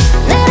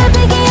날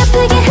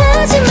아프게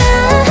하지마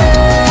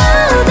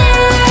어딜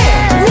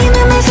네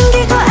맘에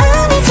숨기고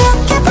아니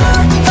적게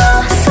봐도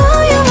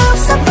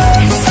소용없어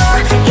벌써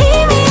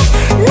이미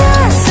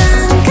낯선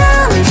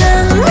감정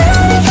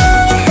나를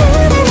향해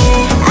흐르니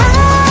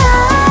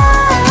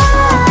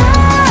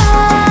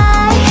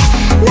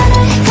너를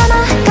감아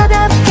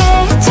가볍게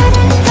작은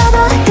거봐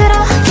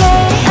그렇게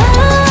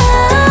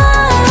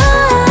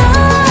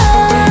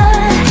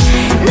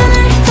눈을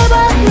떠봐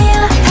네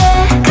앞에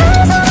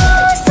cause I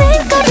always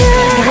think of you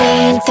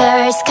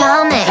Winter's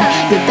coming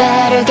you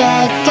better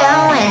get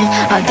going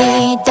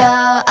어디도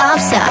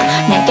없어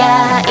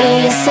내가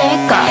있을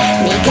거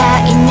네가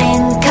있는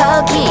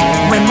거기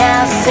when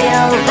I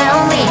feel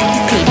lonely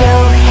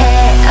필요해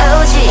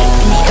오직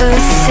네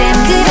웃음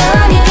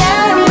그러니까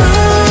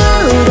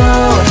함부로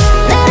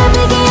날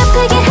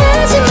아프게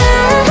하지마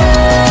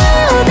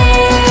어딜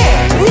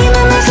네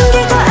맘에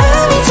숨기고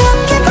아니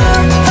적게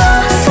봐도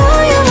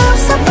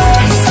소용없어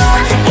벌써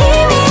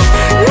이미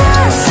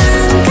낯선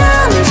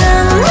감정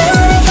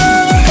나를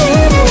향해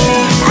흐르니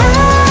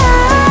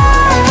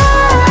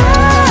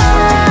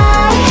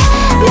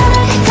눈을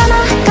감아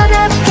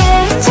가볍게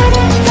작은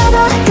거봐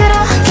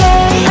그렇게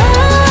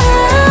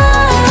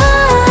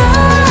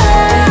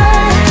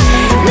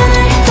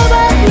눈을 떠봐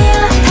네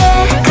앞에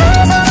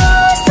cause I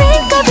always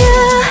think of you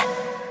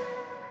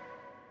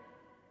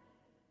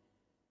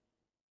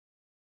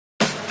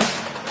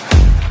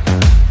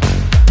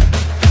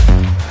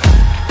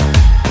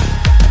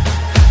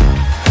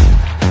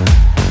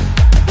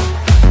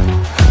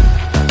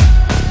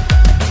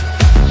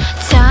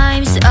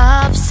Time's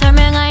up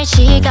설명할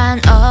시간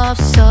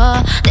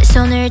없어 내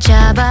손을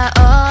잡아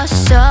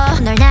어서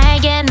널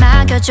나에게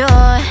맡겨줘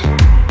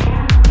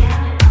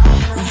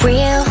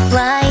Real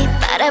life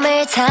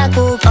바람을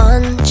타고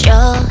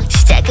얹어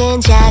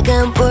시작은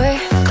작은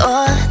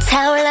불꽃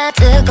타올라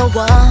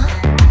뜨거워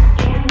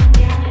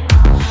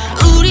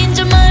우린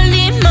저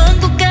멀리 먼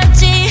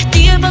곳까지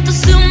뛰어봐도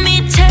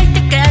숨이 찰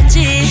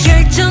때까지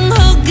열정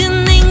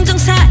혹은 냉정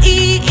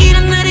사이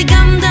이런 나를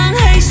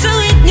감당할 수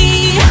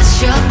있니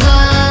What's your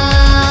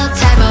blood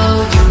type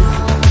of you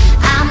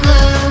I'm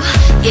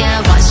blue yeah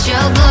what's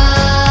your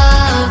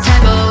blood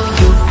type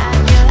of you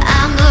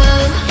I'm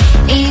blue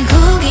이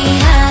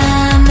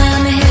고귀한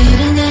맘에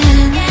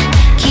흐르는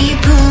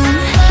기분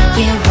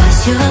yeah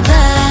what's your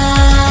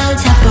blood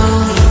type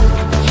of you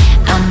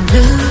I'm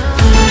blue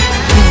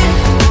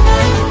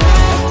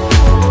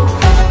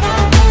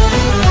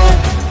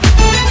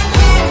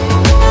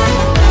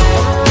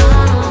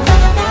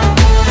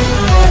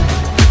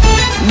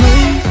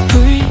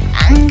물불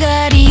안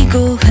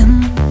가리고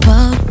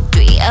흠뻑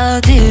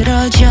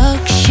뛰어들어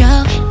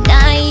적셔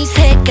나의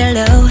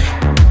색깔로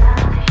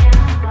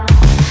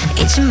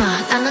잊지마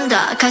나는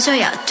다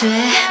가져야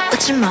돼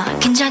웃지마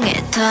긴장해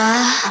다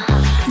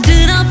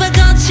들어봐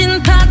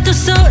거친 파도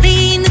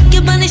소리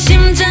느껴봐 내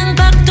심장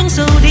박동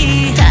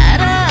소리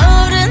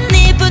달아오른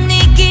네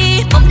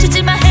분위기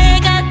멈추지마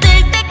해가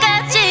뜰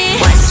때까지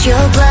What's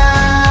your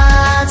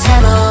blood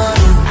type of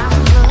you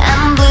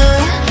I'm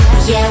blue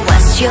yeah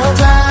what's your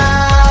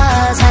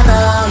blood type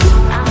of you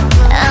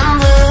I'm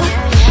blue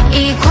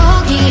이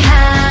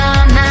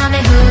고귀한 맘에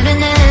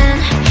흐르는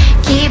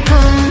기쁨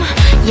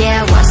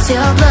yeah what's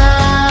your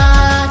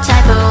blood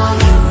type of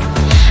you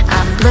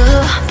I'm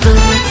blue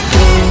blue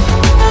blue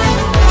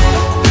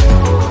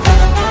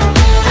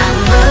I'm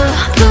blue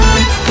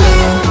blue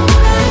blue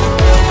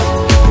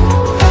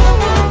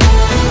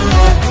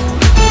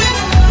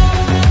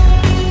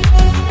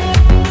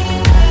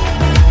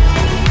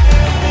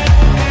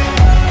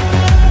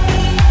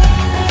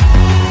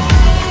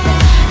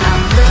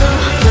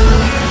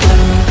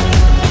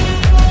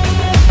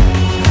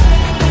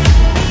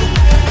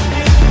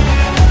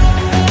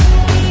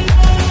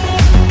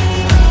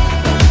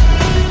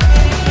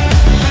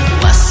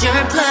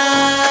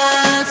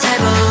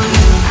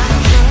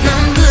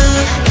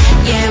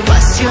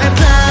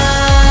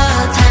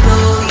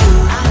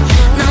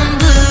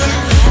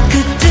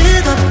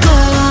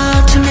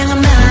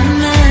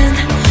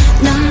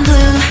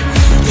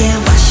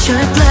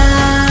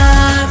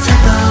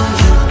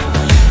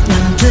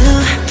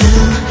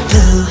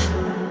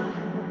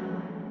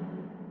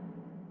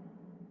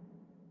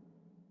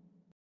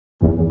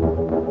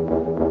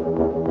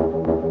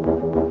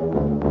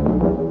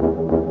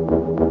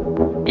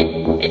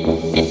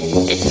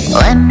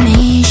Let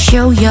me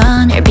show you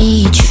널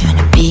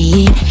비추는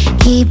빛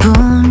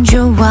기분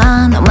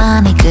좋아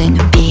너만의 그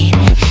눈빛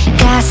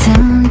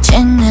가슴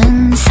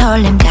찢는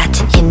설렘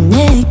같은 이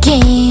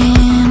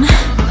느낌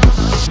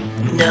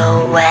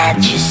Know what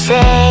you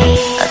say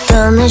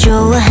어떤 날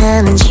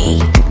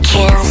좋아하는지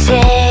Can't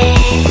say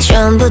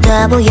전부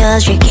다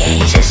보여줄게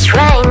Just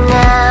right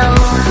now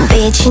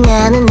빛이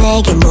나는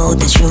내게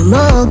모두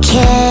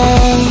주목해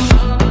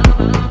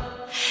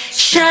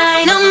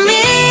Shine on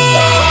me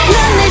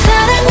난 날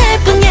사랑할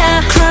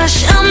뿐이야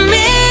Crush on me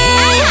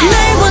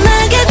날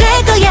원하게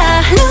될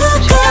거야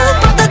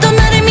누구보다도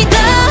나를 믿어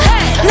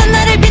난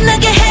나를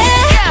빛나게 해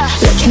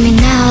Look at me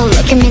now,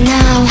 look at me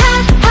now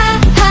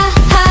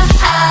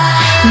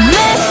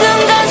매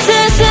순간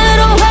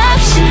스스로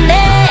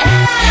확신해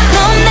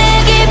넌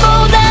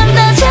내기보단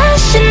더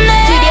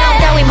자신해 두려움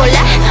따위 몰라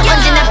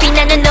언제나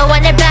빛나는 너와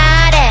날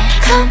바래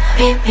Come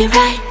with me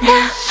right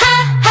now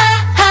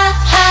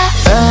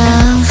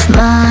Love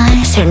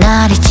my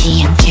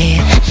설날이지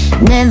않게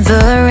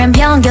Neverend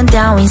편견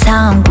따윈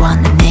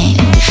상관 안 해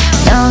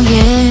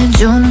너의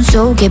두 눈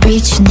속에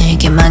빛이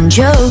내게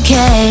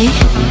만족해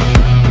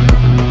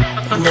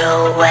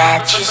Know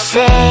what you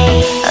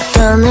say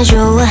어떤 날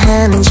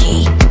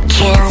좋아하는지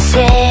Can't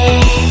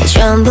say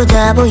전부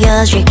다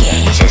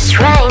보여줄게 Just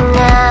right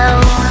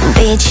now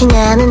빛이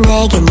나는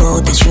내게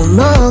모두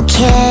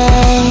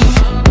주목해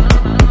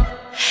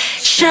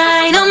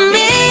Shine on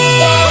me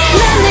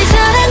난 날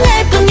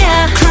사랑할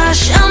뿐이야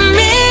Crush on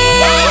me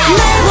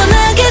날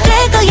원하게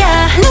될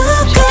거야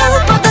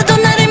누구보다도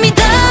나를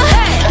믿어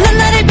난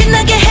나를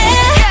빛나게 해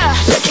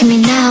Look at me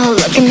now,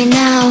 look at me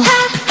now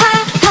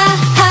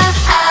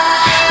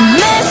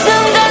매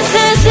순간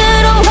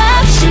스스로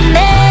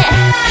확신해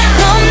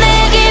넌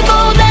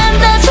내기보단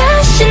더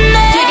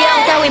자신해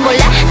두려움 따위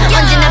몰라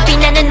언제나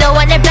빛나는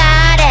너와 날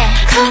바래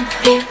Come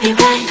with me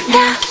right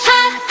now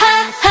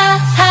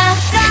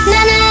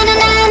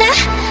나나나나나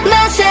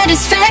my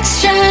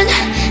satisfaction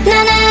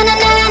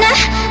나나나나나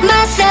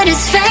my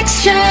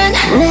satisfaction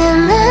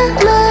난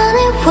나만의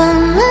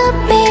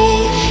wannabe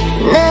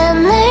난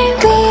날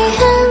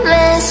위한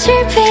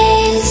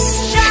masterpiece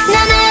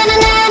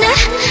나나나나나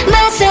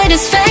my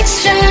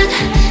satisfaction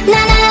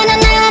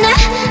나나나나나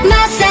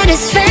my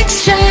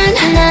satisfaction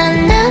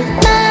난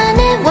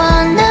나만의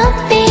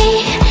wannabe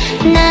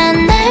난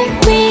날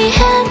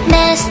위한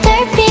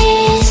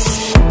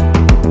masterpiece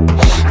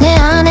내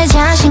안에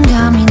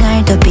자신감이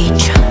날 더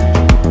비춰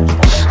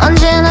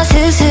언제나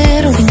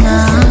스스로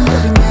빛나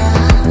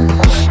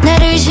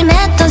날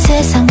의심했던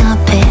세상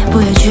앞에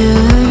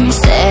보여줄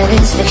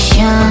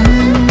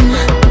satisfaction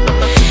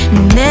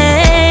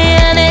내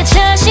안에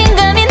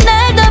자신감이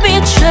날 더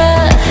비춰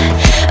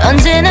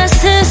언제나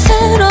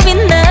스스로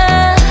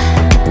빛나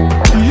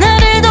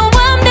나를 더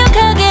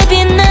완벽하게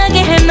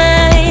빛나게 할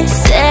my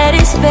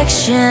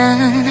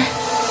satisfaction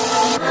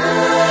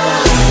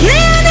내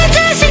안에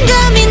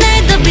자신감이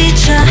날 더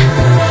비춰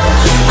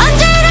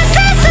언제나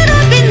스스로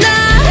빛나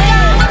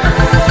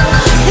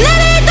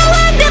나를 더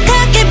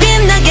완벽하게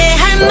빛나게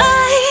할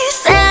my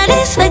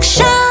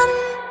satisfaction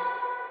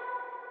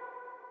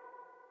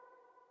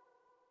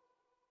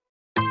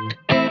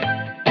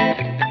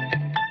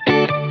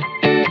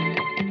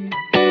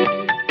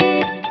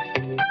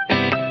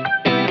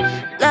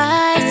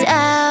Lights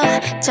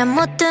out 잠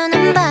못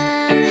드는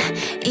밤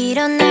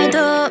이런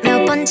날도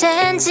몇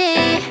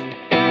번째인지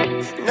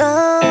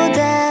No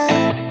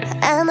doubt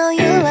I know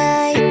you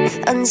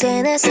right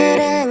언제나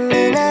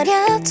사랑은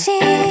어렵지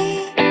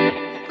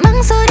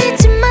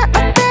망설이지 마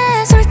어때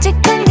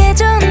솔직한 게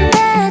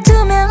좋은데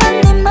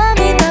투명한 네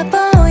맘이 다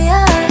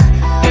보여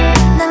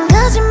난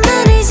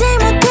거짓말을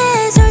잘못해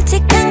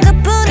솔직한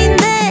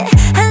것뿐인데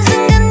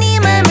한순간 네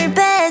맘을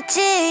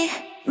뺐지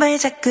뭘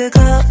자꾸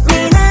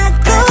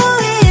고민하고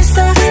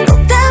있어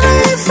꼭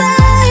담은 립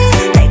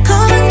사이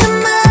달콤한 그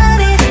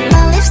말이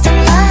My lips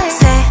don't lie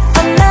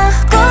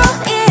새어나고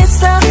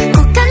있어 꼭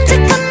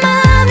간직한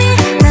맘이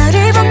너를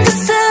본 그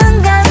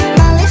순간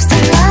My lips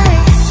don't lie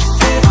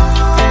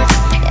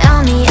On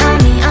me, on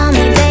me, on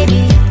me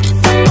baby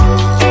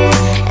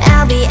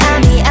I'll be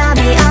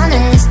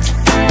honest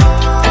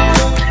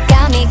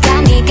Got me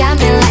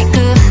like a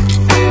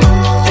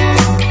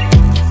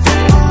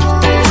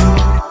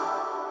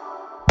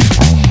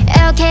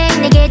Okay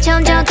내게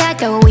점점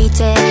가까워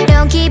이제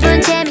이런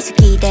기분 재밌어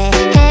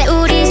기대해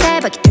우리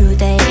새벽이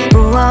today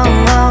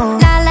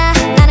랄라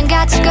나는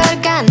같이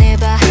걸을까 안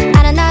해봐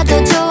알아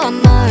나도 좋아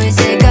뭘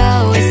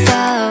즐거워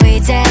있어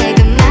이제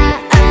그만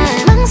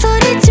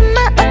망설이지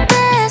마 어때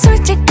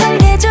솔직한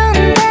게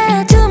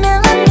좋은데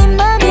투명한 네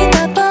맘이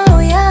다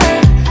보여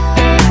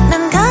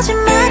난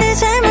거짓말을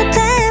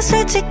잘못해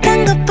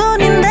솔직한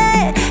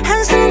것뿐인데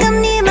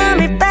한순간 네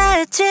맘을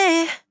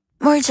뺐지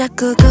뭘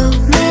자꾸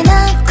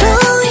고민하고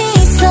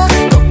있어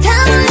꼭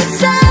담은 립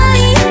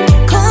사이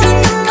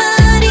고른 그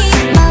말이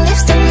My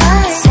lips don't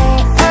lie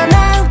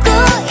새어나고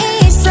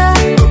있어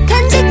꼭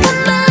간직한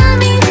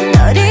맘이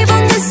너를 본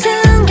그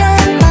순간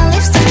My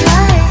lips don't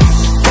lie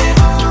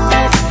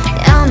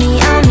On me,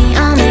 on me,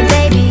 on me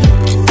baby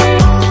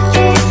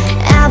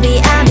I'll be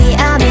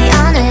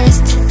honest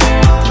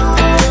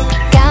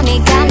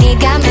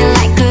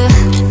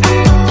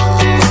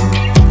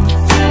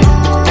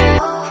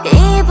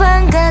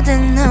가득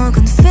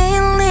녹은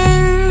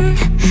feeling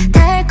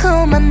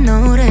달콤한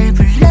노래를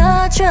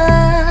불러줘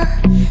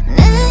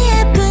내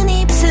예쁜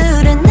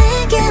입술에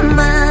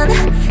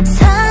내게만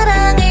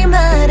사랑을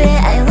말해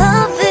I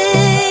love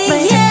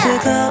it yeah.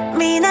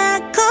 뜨겁이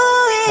나고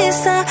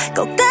있어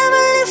꼭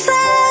담을 립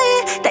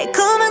사이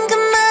달콤한 그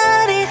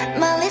말이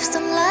My lips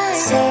don't lie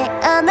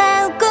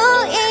새어나오고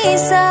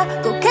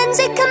있어 꼭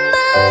간직한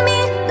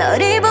맘이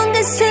너를 본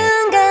그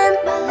순간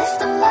My lips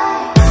don't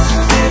lie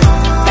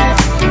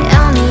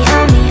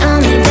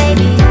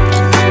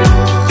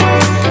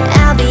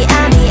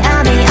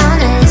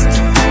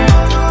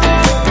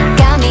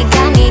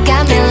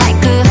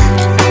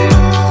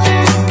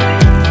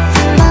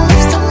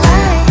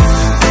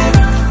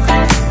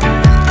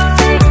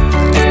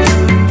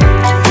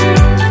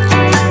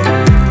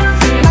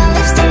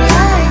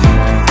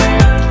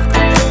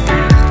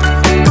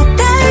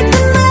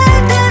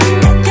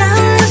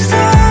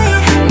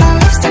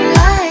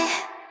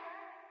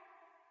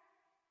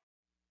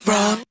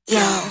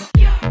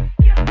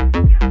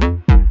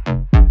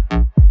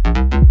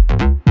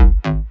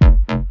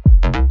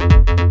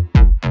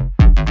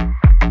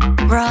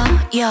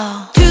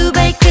두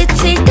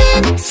발끝을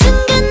댄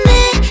순간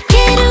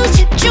내게로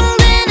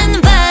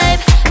집중되는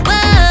vibe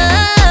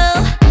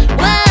wow,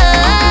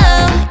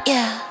 wow,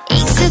 yeah.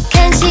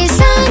 익숙한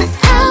시선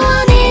I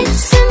want it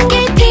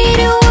숨길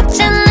필요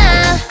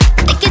없잖아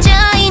느껴져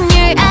in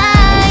your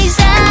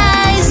eyes,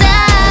 eyes,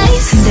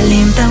 eyes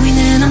흔들림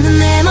따위는 없는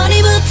내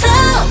머리부터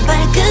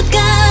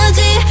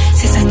발끝까지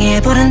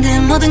세상에 보란 듯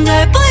모든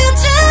걸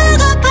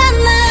보여주고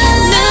봤나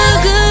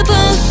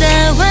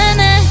누구보다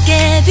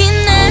환하게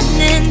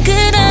빛나는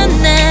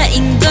그런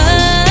나인걸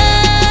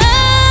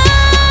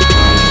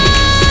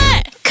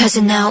Cause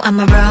you know I'm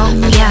a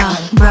royal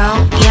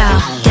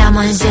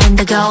Diamonds in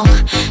the gold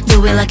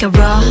Do it like a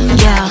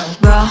royal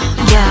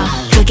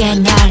그게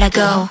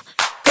나라고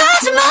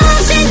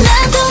거짓말없이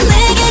나도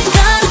내게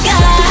걸어가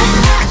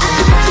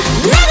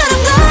내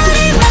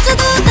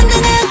걸음걸이마저도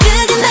당당한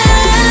그게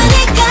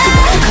나니까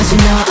Cause you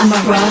know I'm a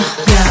royal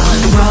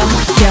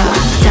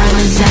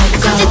Diamonds in the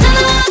gold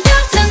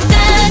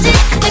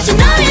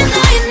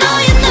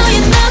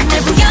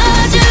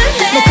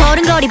내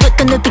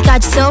걸음걸이부터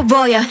눈빛까지 so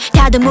royal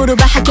다들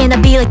물어봐 how can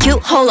I be like you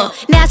홀로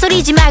나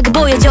소리지 말고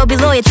보여줘 be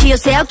loyal to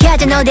yourself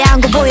가자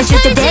너다운 거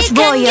보여줄 때 that's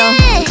royal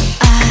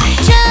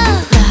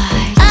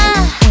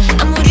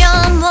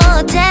아무렴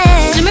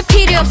못해 숨을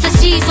필요 없어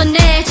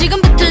시선에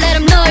지금부터 let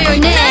them know your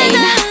name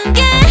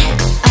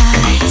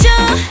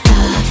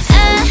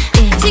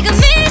지금 이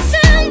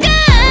순간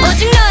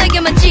오직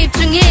너에게만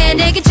집중해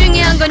내게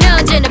중요한 건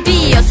언제나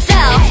be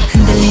yourself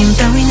흔들림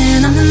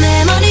따위는 없는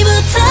내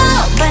머리부터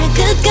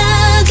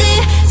발끝까지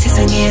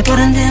세상에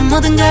보란 듯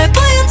모든 걸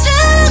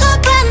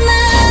보여주고 봤나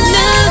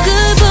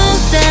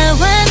누구보다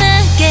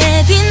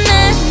환하게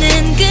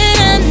빛나는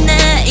그런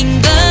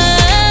나인걸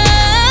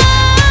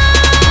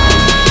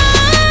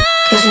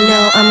Cause you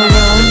know I'm a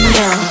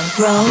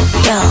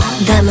royal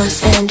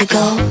Diamonds in the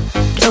gold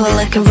Do it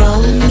like a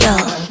royal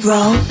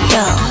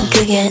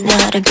그게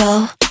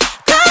나라고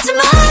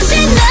거짓말없이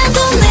나도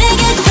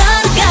내게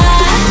걸어가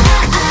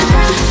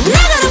내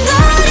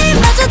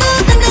걸음걸이마저도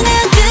당당한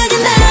그게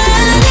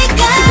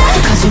나니까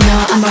Cause you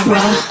know I'm a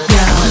royal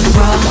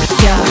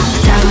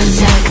Diamonds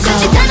in the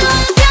gold 단호한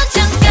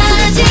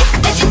표정까지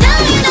Let you know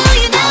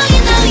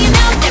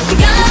날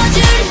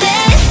보여줄래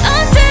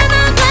언제나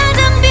가장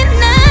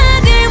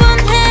빛나길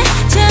원해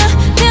저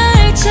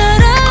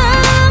별처럼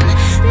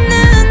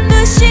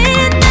눈부신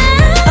날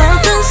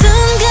어떤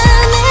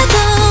순간에도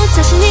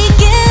자신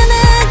있게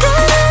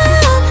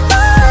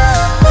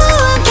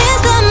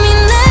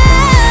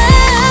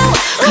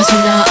Cause you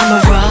know I'm a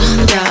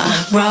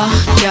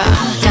royal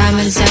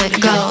Diamonds in the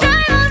gold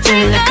Do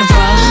it like a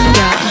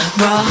royal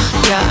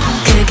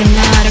그게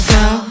나라고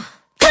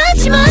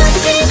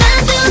거침없이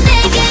나도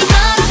내게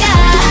걸어가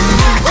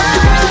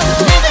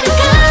내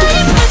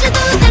걸음걸이마저도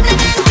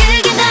당당한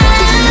그게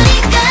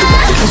나니까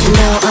Cause you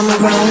know I'm a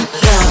royal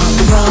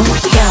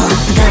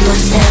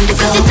Diamonds in the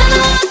gold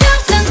단호한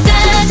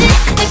표정까지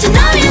Let you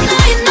know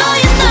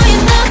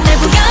날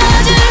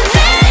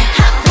보여줄래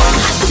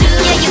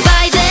Yeah you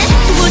buy that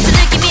무슨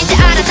느낌인지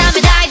알아 다음에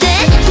다 돼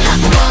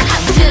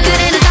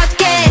그래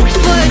너답게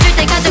보여줄 때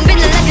가장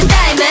빛나 like a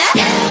diamond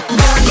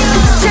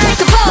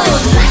Take a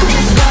pose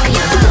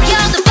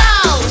You're the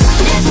boss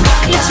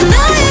Let you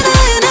know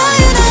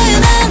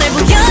날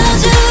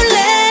보여줄래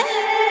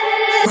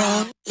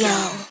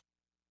Royal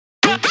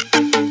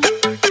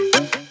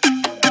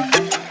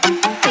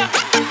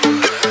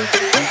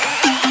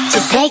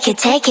Just take it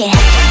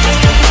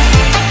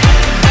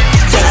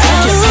Yeah,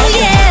 take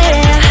it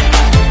yeah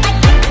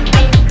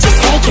Just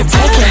take it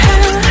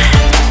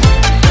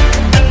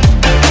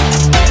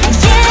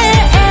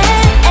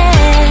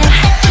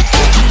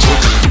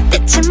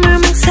대체 뭘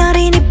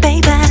망설이니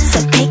baby So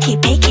take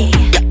it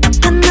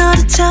답답한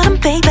노래처럼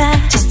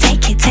baby Just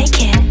take it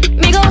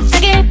밀고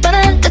타길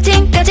뻔한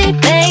러팅까지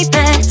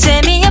baby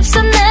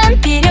재미없어 난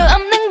필요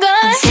없는 걸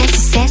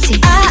Sassy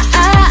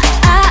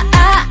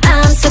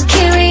I'm so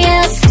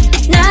curious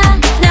나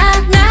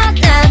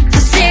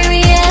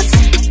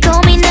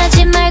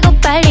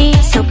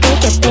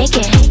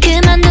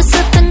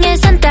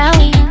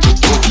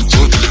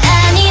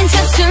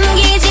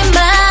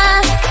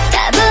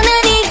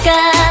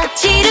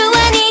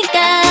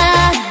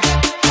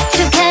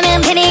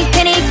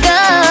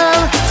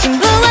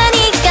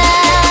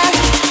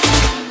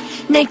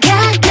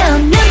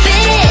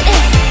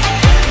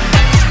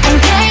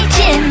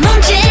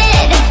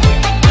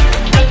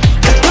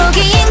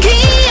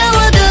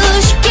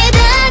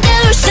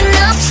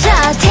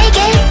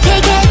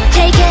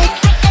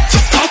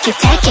take it,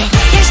 take it.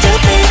 You're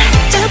stupid,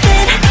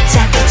 stupid.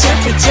 자꾸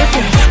stupid,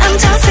 stupid. I'm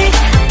toxic,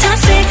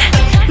 toxic.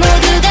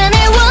 모두가 날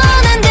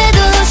원한데도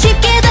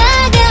쉽게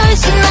다가올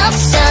순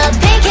없어.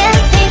 Pick it,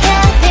 pick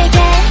it, pick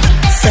it.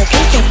 So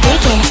pick it,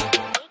 pick it.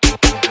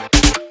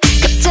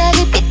 갑자기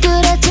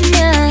삐뚤어지면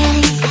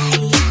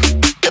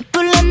또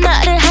불러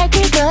너를 할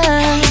긁어.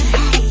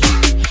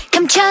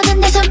 감춰둔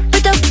내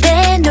손불도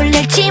빼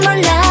놀랄지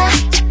몰라.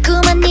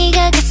 자꾸만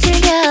네가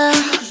거슬려.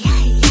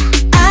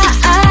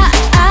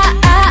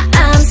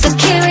 I'm so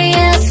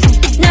curious.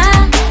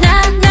 Not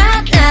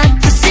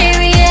too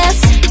serious.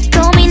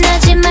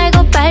 고민하지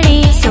말고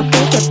빨리 So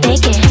pick it,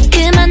 pick it.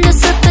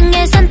 그만뒀었던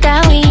예산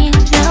따윈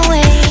No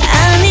way.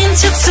 아닌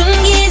척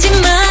숨기지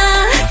마.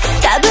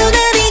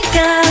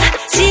 따분하니까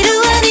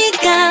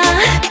지루하니까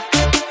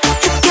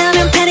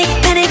툭하면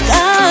panic panic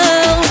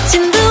oh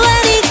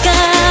진부하니까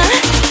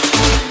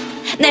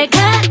날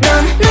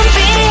가놓은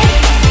눈빛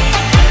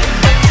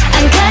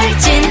안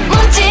갈진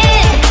몸짓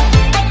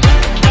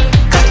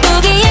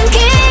겉보기엔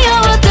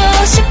귀여워도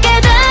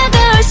쉽게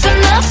다가올 순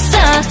없어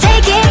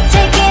Take it,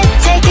 take it,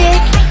 take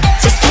it.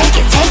 Just take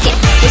it, take it.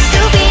 You're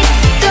stupid,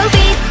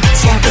 stupid.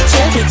 자꾸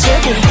stupid,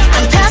 stupid.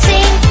 I'm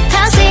toxic,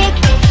 toxic.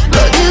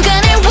 모두가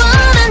날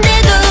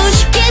원한데도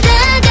쉽게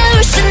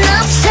다가올 순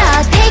없어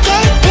Take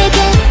it, take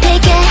it,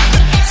 take it.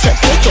 So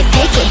take it,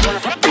 take it.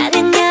 나는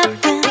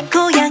예쁜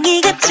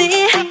고양이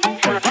같지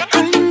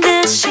홀린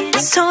듯이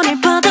손을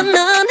뻗어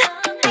넌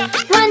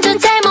완전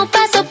잘못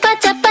봐서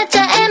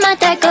바짝바짝 애만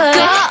달걸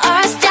Go or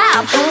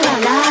stop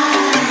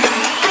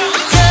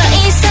더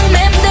이상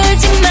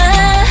맴돌지 마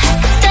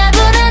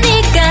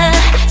따분하니까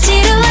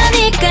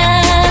지루하니까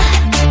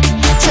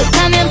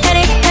툭하면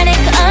panic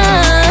panic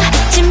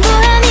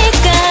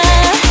진부하니까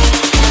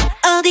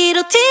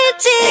어디로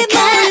튈지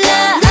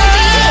몰라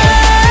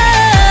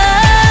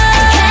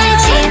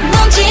갈진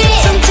몸짓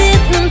손짓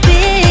눈빛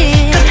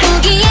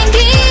겉보기엔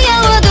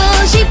귀여워도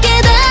쉽게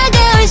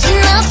다가올 순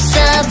없어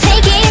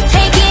Take it,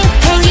 take it,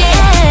 take it.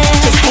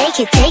 Just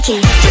take it, take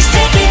it. Just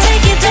take it,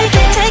 take it, take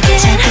it, take it.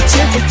 자꾸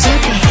stupid,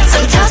 stupid. So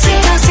toxic,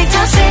 toxic,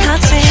 toxic,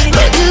 toxic.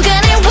 모두가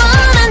날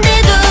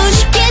원한데도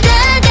쉽게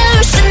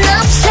다가올 순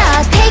없어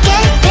Take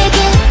it, take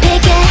it,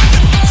 take it.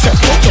 So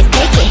take it,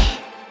 take it.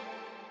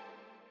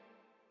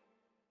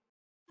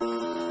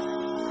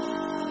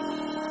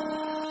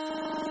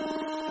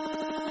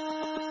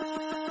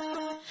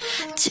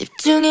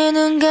 집중해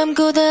눈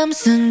감고 다음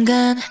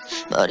순간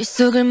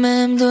머릿속을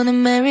맴도는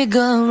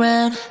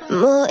merry-go-round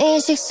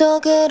무의식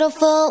속으로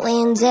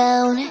falling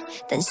down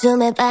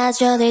단숨에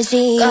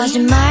빠져들지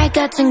거짓말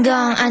같은 건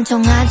안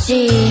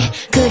통하지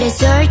그래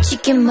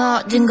솔직히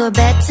모든 걸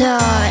뱉어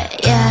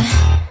yeah.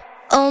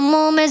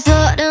 온몸에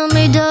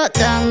소름이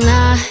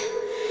돋아나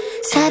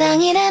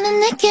사랑이라는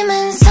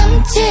느낌은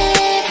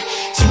섬찟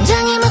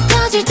심장이 막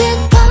터질 듯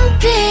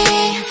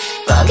pumping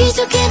보기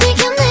좋게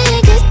들켜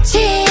내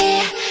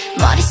그치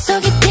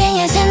머릿속이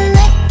띵해진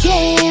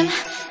느낌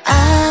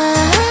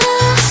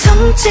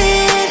섬찟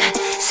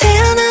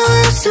새어나와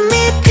웃음이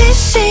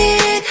피식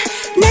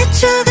내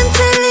쪽은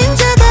틀린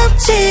적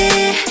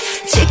없지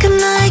지금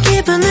너의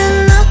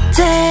기분은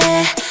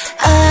어때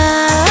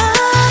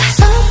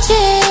섬찟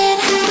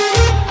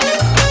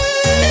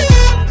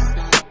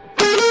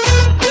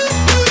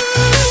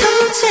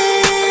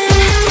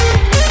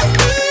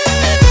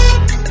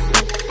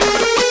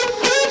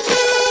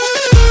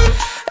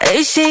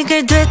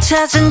의식을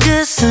되찾은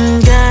그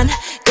순간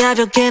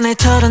가볍게 날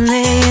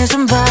털어내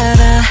좀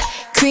봐라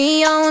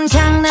귀여운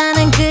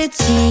장난은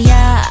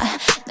끝이야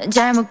넌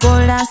잘못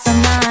골랐어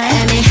날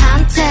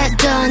애매한테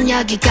돈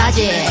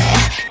여기까지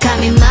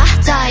감히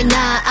맞다이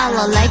나 I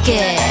like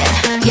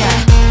it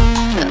yeah.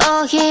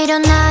 오히려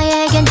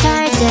나에겐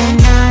잘된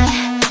날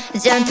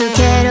잔뜩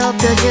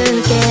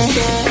괴롭혀줄게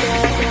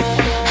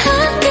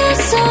한글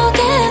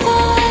속의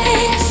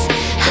voice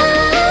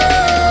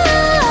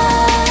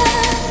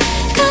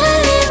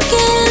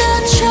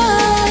걸림길로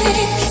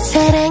choice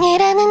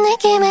사랑이라는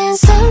느낌은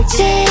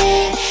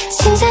섬찟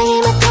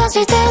심장이 막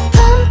터질 듯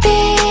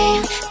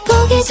pumping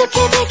보기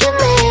좋게 들킨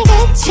내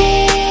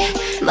같이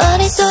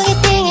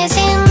머릿속이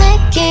띵해진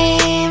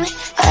느낌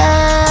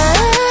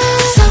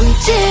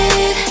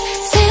섬찟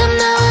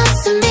새어나와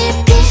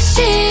웃음이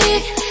피식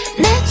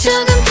내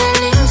쪽은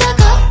틀린 적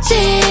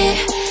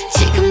없지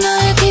지금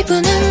너의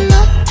기분은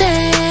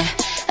어때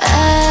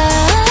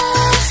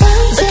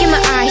Look in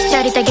my eyes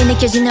짜릿하게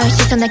느껴진 너의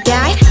시선의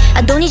guide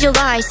I don't need your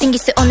lies 생길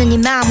수 없는 네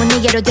마음은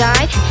네게로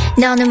died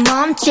너는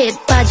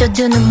멈칫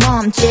빠져드는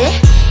몸짓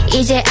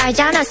이제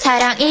알잖아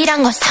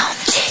사랑이란 건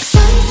섬찟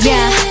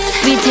Yeah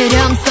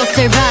위태령 속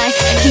survive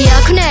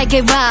기억 내게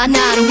와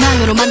나를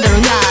왕으로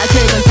만들어놔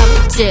그건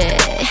섬찟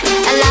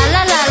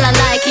라라라라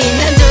like it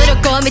난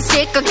두렵고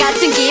미칠 것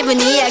같은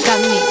기분이야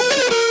감히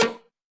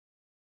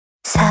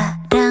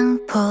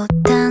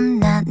사랑보단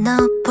나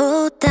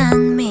너보단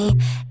me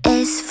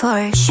is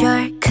for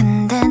sure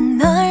근데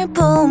널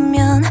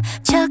보면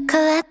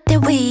초콜릿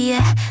위에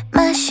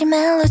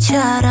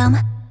마시멜로처럼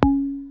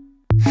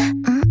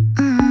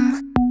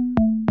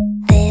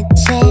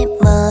대체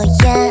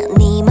뭐야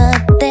네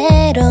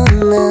멋대로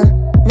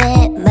넌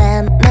내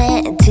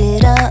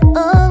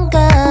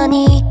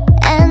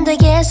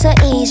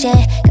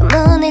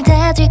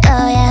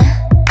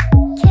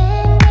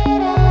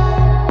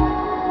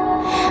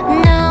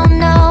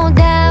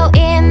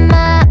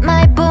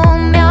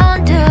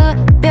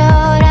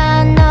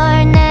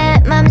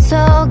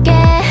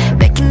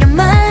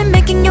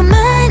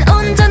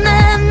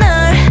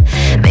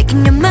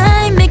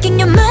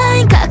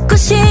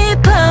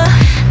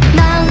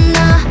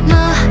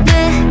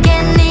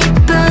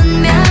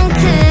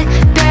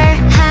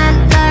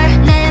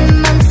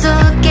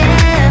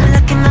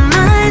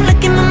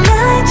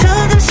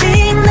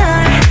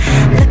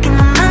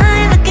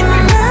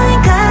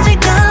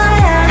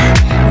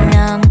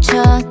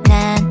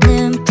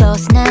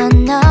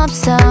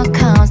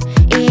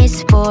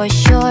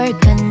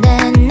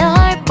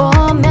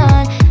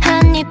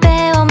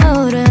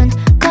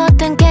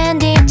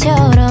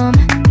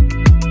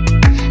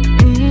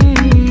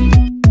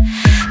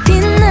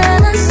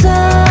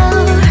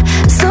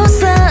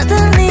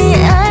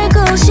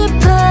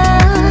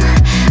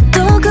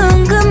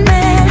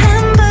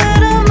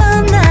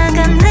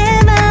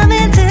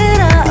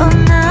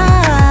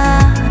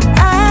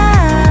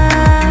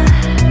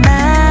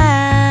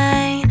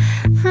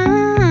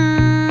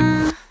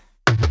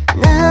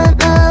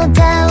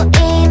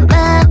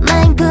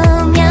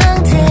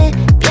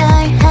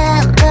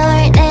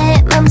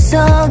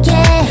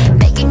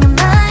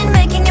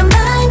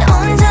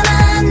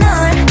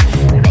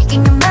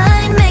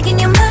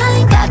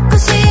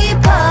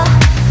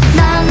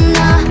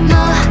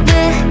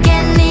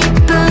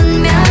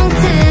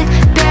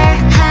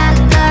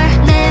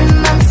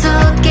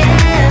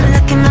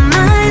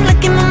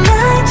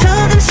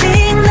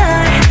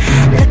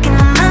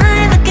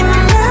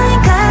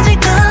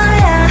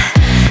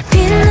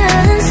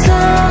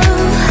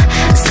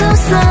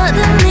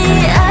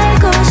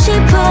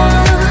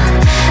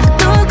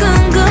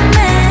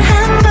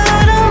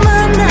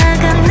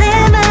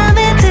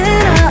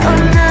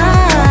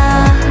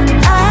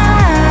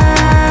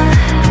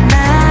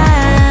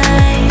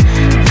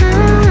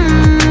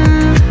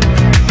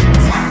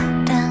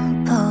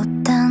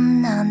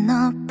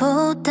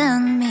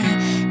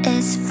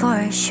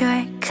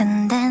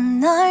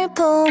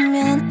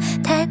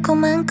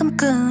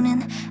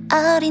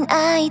어린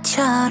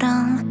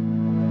아이처럼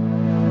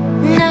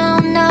No,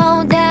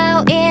 no,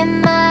 now in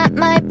my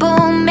말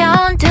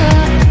보면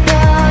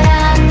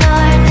특별한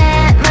널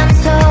내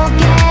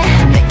맘속에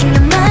Making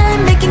your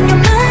mind, making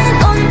your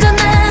mind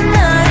온전한 널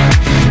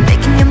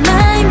Making your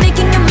mind,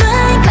 making your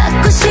mind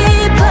갖고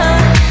싶어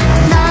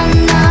너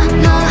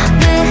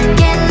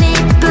그게 네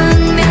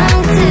분명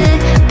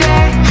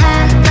특별한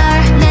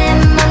널 내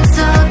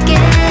맘속에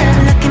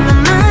Look in my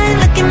mind,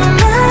 look in my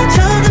mind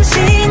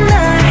조금씩 널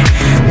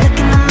Look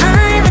in my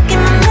mind, look in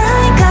my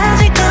mind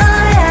가질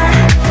거야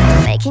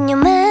Making your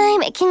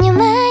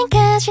mind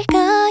가질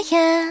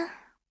거야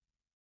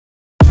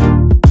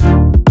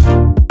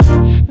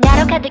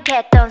나로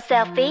가득했던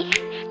셀피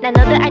난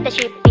너도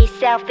알다시피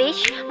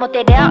selfish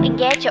멋대로인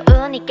게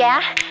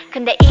좋으니까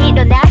근데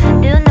일어나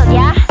흔든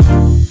너야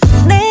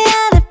내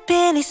안에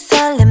빈이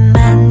설렘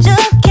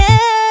만족해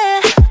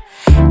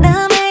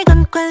나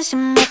말곤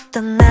관심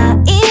없던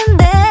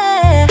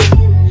나인데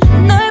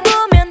널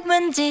보면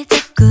왠지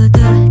자꾸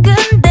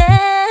두근대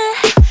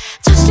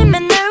조심해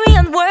널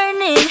위한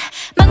warning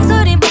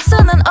망설임 없어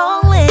난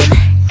all in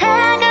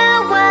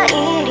다가와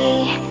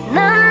이리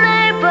넌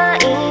날 봐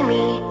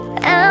이미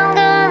I'm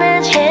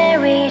gonna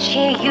cherish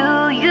you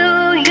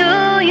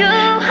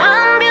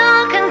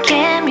완벽한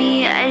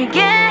케미 알게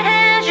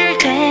해줄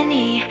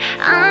테니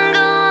I'm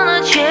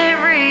gonna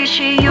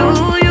cherish you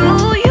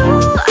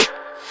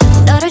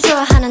너를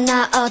좋아하는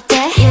나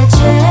어때? Yeah,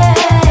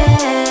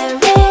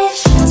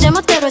 cherish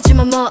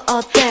제멋대로지만 뭐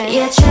어때?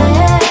 Yeah,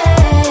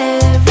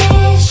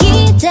 cherish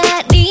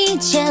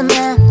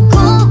기다리지마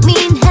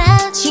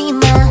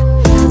고민하지마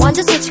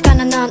완전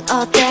솔직한 넌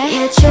어때?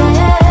 Yeah,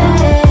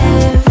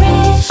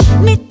 cherish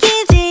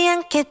믿기지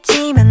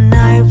않겠지만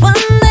널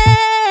원해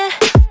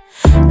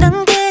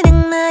넌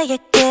그냥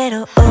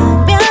나에게로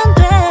오면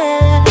돼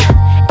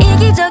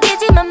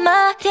이기적이지만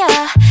말야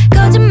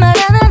거짓말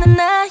안 하는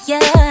나야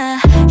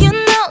You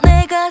know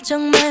내가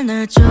정말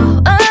널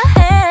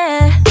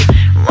좋아해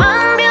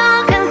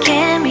완벽한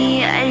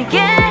케미 알게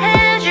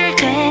해줄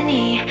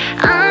테니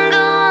I'm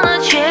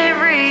gonna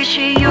cherish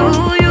you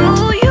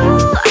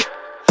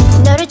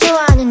너를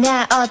좋아하는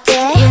나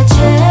어때? Yeah,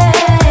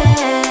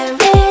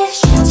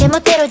 cherish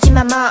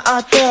제멋대로지만 뭐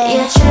어때?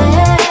 Yeah,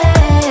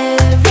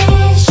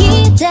 cherish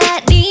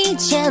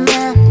기다리지마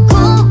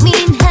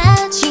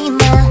고민하지마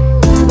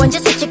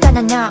완전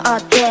솔직한 너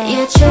어때?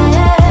 Yeah,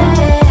 cherish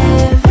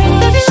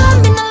Baby love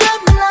me now,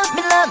 love me, love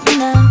me, love me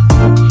now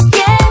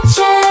Yeah,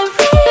 cherish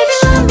Baby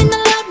love me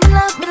now, love me,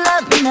 love me,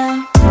 love me now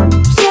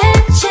Yeah,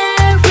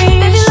 cherish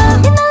Baby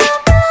love me now,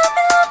 love me,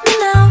 love me,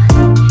 love me now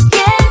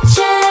Yeah,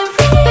 cherish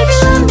Baby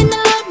love me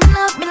now, love me,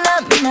 love me,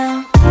 love me now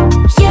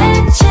Yeah,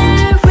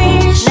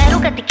 cherish 나로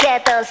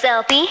가득했던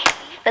selfie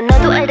난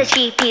너도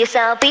알다시피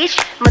selfish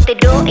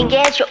멋대로인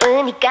게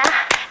좋으니까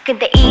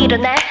근데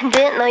일어나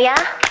흔든 너야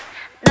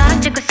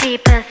널 찍고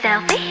싶은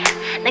selfie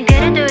난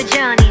그래도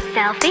여전히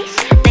selfish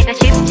내가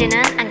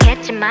쉽지는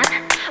않겠지만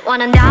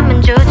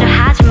원한다면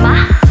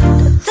조절하지마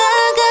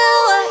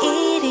다가와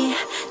이리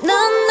넌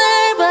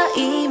날 봐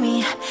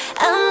이미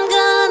I'm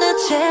gonna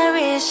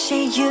cherish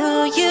you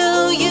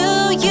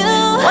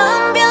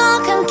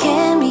완벽한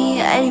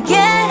케미 알게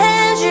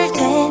해줄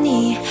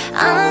테니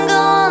I'm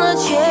gonna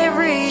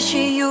cherish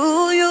you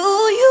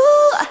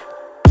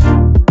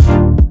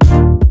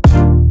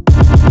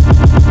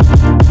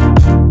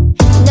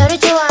너를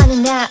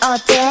좋아하는 나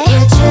어때?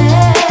 Yeah,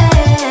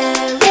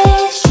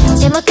 cherish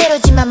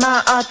제멋대로지만 뭐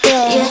어때?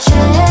 Yeah,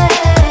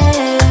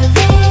 cherish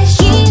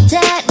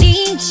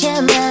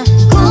기다리지마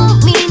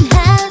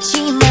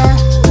고민하지마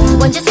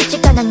완전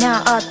솔직한 너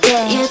어때?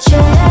 Yeah,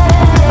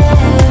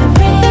 cherish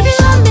Baby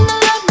love me now,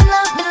 love me,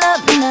 love me,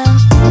 love me now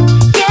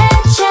Yeah,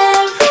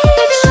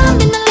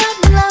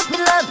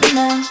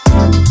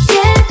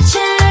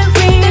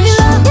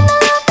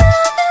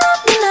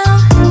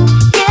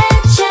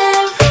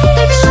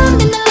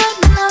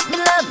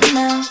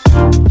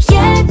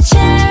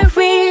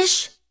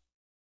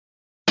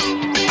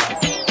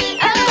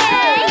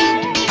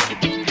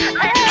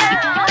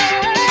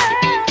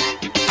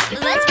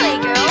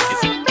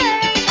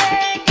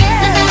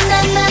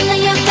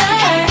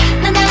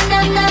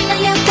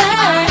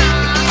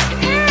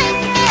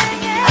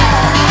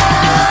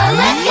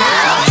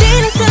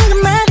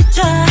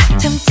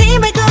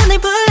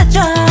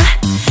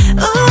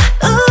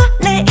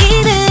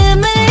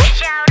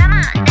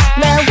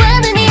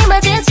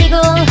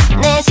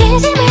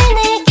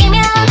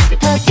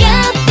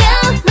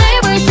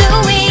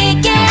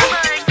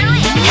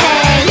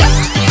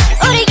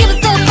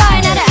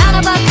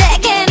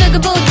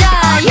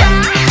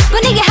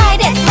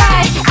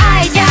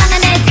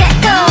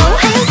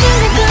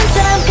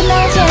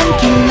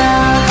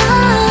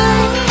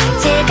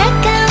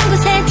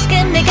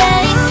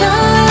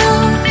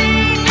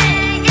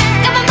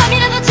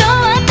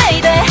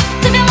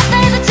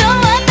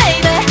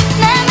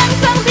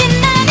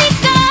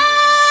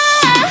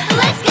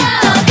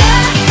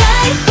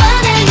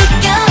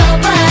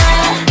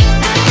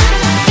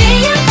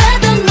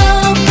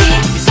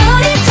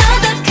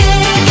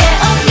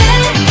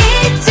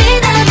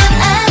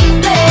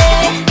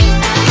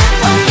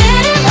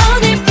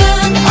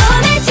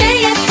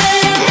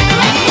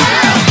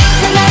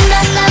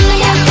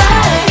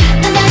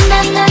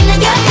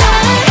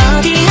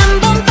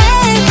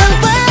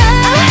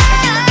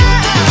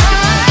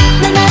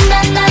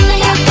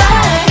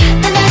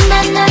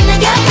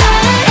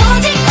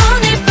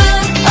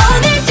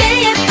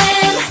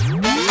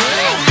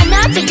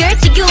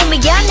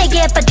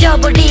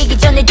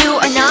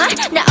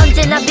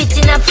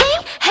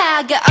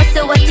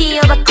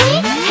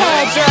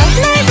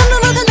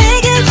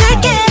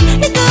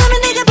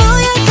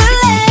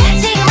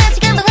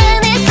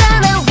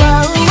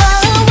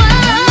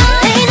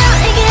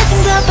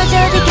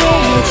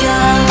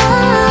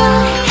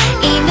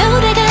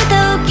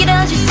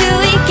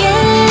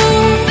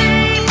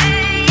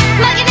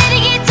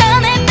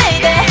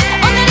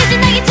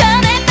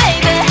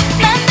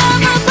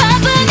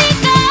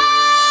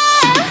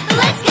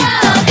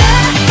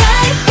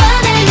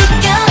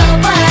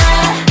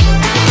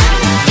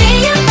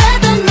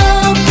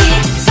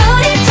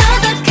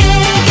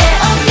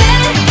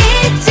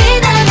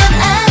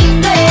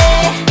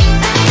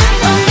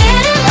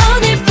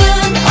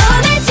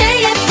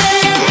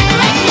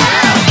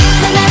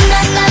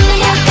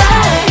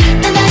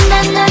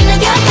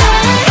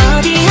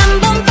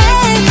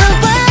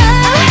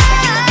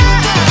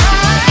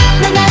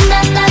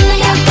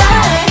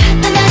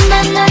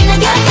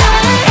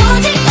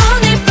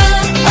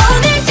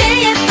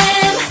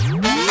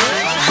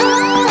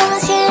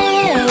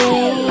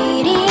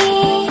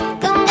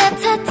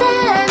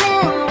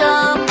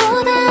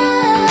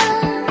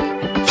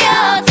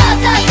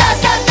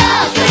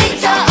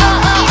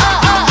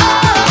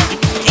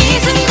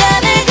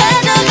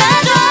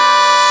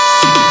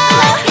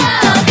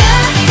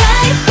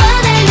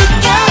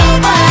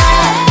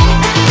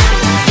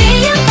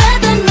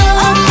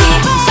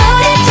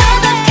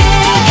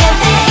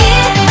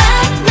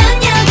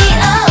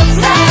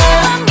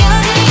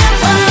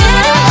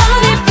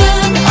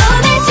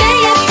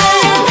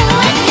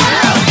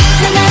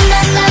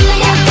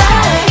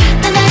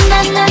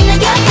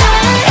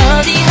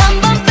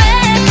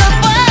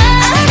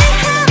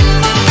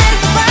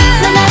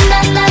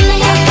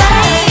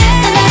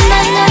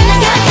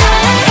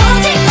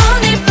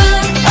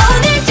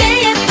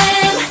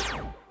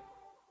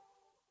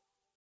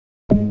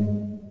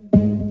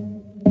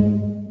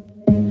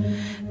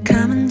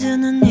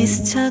 조용히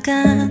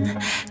스쳐간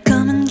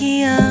검은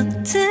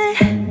기억들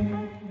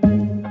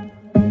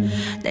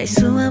날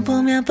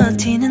쏘아보며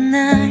버티는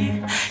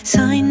날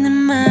서있는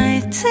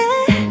말들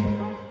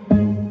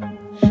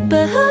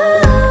But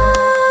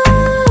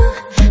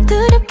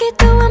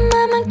두렵기도 한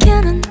맘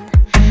한켠은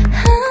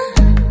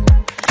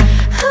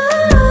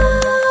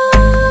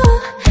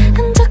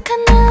흔적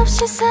하나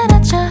없이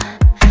사라져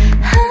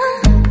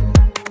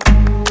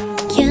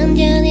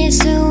견뎌낼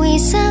수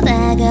있어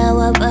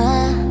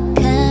다가와봐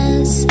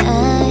Cause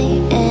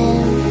I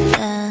am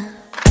the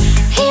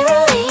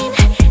heroine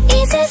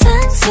이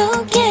세상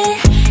속에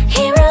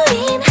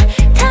heroine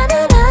단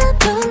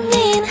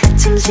하나뿐인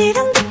좀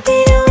시간도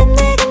필요해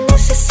내가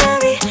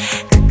necessary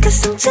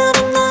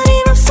끝가슴처럼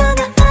어림없어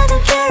나 I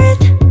don't care it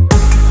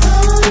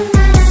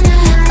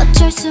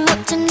어쩔 수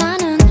없지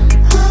나는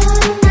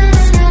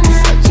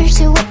어쩔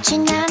수 없지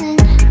나는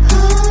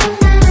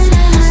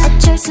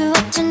어쩔 수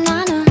없지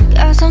나는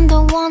Girls I'm the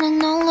one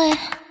and only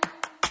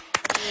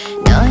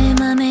너의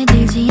맘에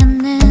들지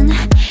않는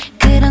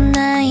그런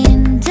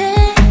나인데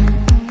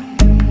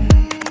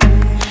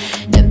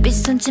눈빛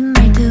손짓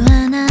말투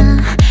하나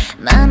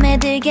맘에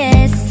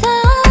들겠어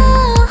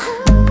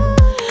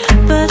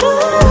But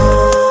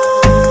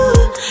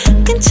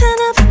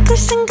괜찮아 바꿀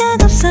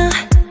생각 없어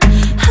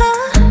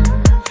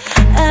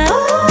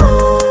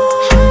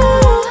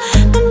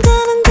맘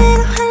가는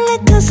대로 할래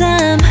Cause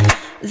I'm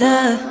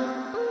the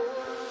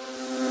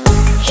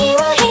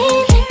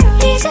heroine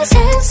이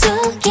세상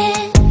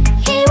속에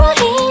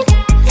heroine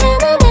단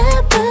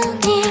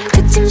하나뿐인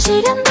그쯤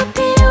시간도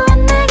필요해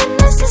내게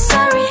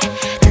necessary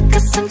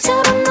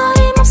닭가슴처럼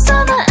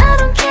어림없어 나 I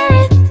don't care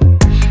it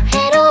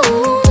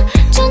외로운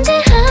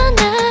존재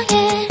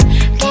하나에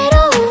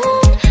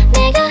괴로운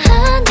내가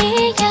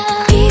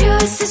아니야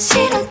필요했어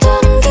시간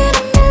또는 그런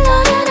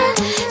멜로디는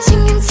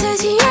신경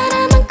쓰지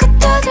않아 맘껏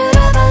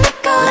떠들어봐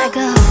Let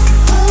go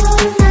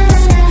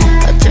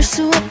어쩔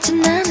수 없지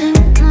나는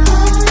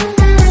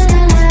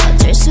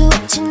어쩔 수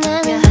없지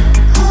나는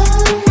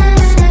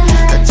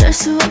어쩔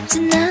수 없지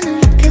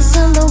나는 Cause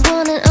I'm the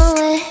one and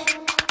only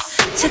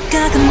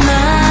착각은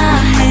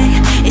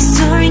마해 이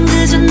스토리는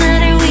그저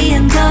나를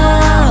위한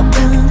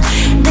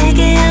것뿐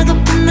내게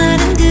하고픈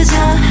말은 그저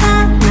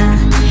하나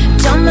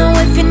Don't know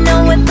if you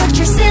know it but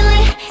you're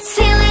silly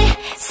silly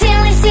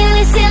silly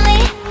silly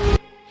silly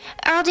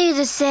Or did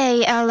you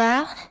say it out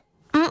loud?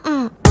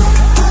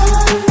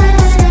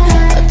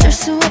 어쩔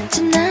수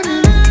없지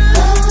나는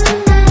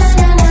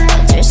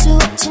어쩔 수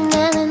없지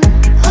나는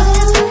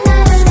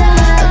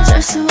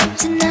어쩔 수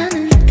없지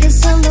나는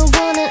Cause I'm the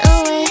one and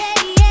only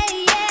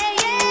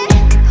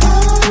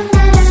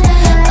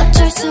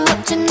어쩔 수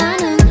없지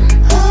나는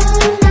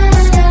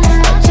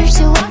어쩔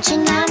수 없지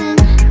나는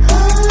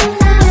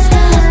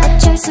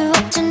어쩔 수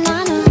없지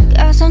나는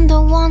Cause I'm the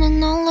one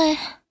and only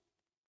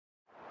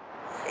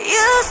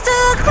Used to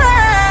cry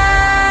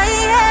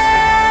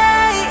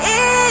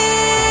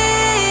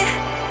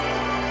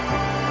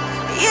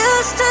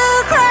Used to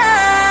cry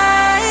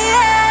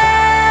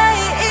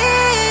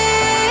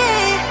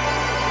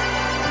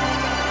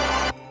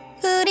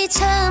우리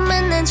처음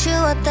만난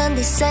추웠던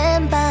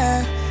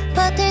December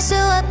버틸 수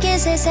없게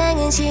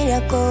세상은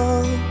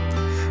시렸고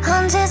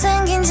언제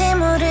생긴지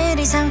모를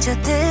이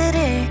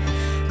상처들을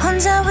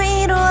혼자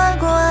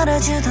위로하고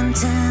알아주던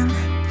틈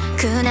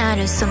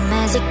그날은 so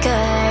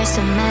magical,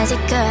 so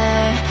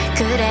magical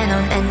그래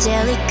넌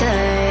angelic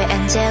girl,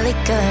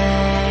 angelic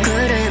girl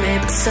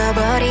구름을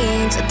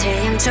부숴버린 저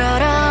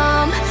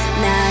태양처럼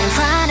나를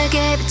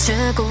환하게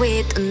비추고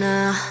있던 너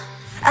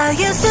I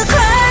used to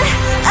cry,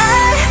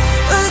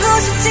 울고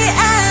싶지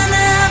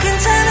않아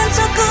괜찮은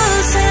척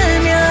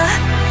웃으며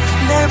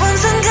널 본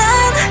순간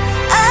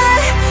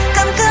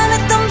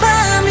깜깜했던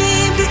밤이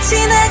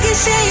빛이 나기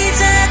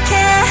시작해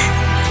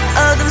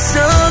어둠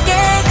속에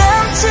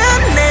감춘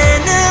내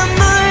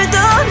눈물도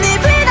네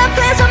빛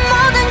앞에서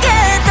모든 게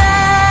다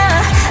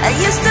I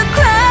used to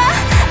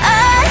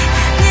cry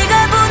네가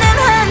보낸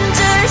한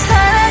줄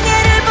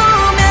사랑해를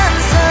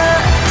보면서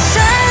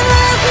Shine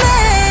with me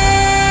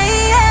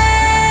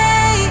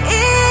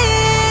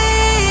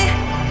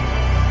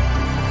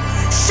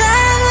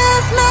Shine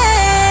with me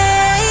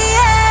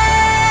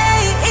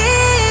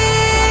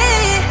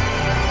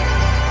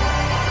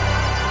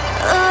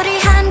우리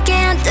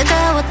함께한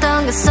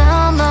뜨거웠던 그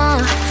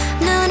summer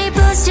눈이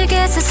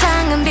부시게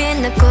세상은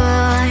빛났고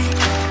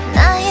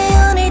나의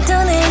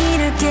오늘도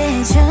내일을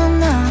깨해준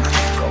너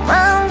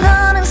고마운 건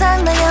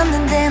항상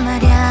나였는데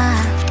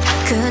말야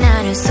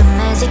그날은 so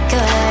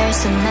magical,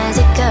 so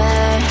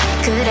magical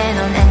그래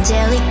넌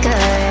angelic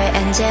girl,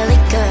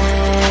 angelic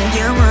girl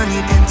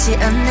영원히 변치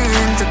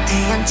않는 저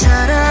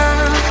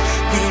태양처럼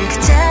늘 그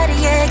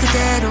자리에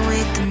그대로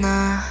있던 너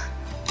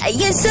I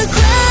used to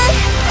cry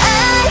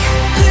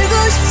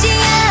울고 싶지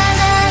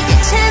않아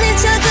괜찮은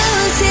척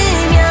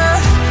웃으며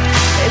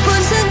널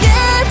본 순간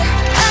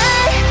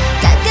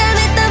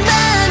깜깜했던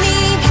밤이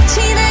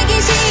빛이 나기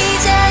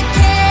시작해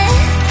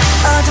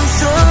어둠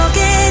속에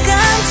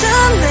감춘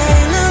내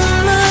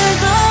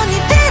눈물도 네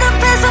빛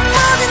앞에서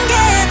모든 게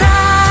다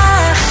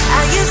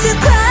I used to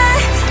cry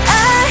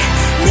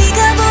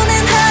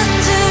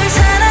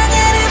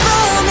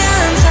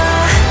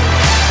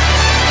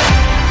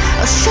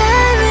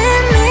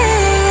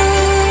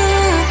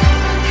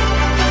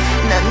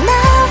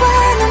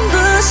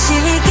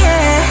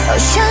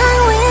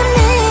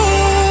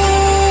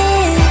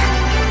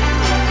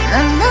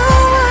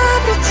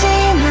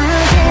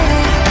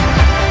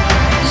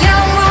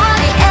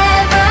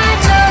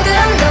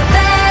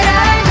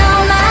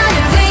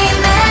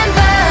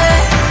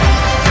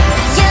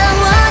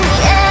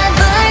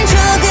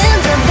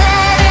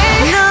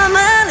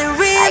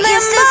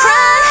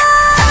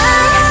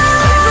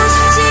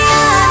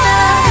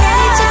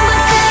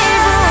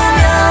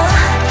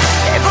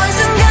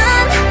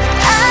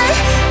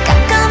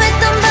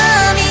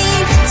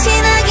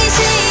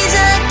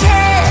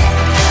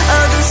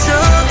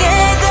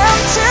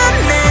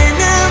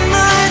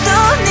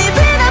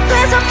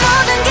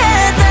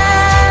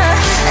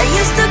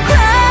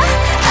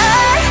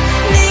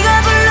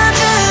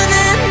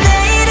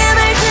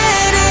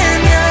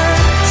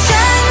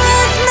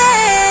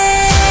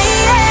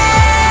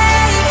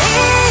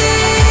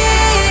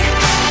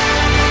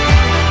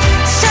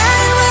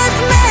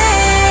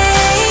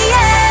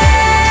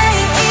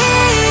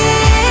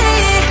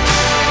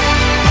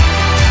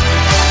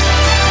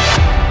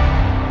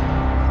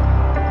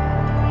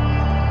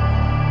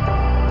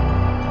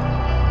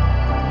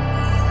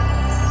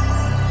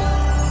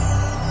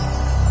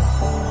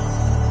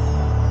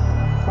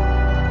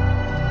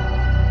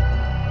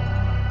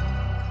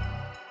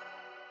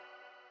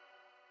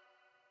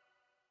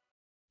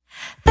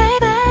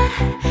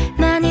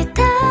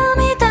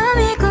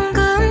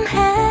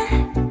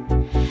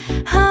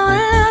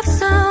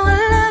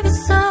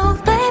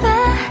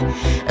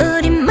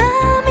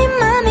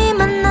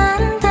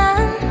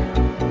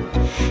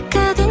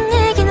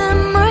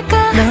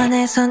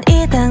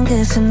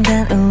어느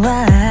순간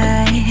우와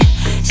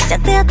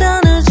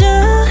시작되었던 우주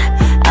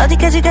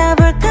어디까지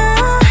가볼까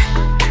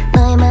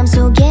너의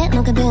맘속에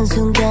녹아든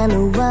순간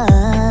우와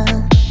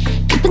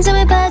깊은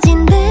잠에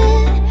빠진 듯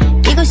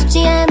끼고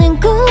싶지 않은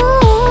꿈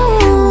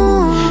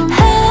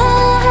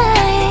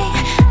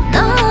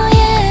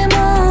너의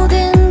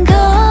모든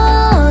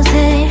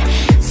것을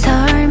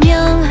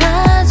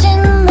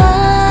설명하진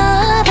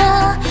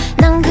마라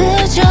난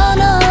그저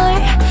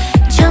널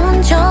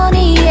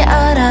천천히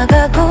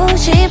알아가고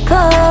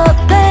싶어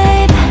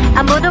babe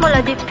아무도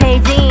몰라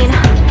뒷페이진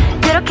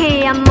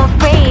그렇게 I'm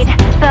afraid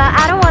But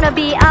I don't wanna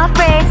be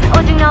afraid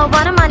오직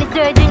너와는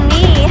있어야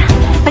되니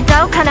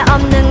발자국 하나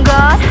없는 것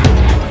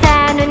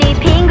새 눈이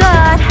핀 것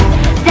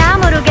다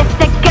모르겠어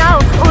go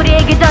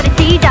우리의 계절의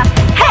시작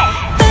Hey!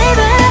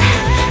 Baby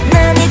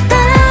난 이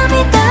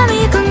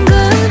땀이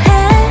궁금해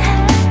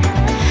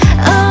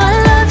Oh I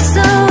love you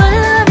so I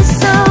love you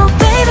so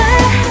baby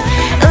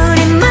우리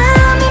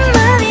맘이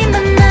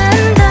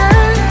만난다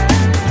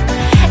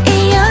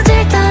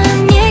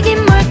이어질던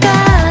얘긴 뭘까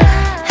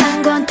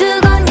한 권 두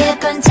권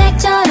예쁜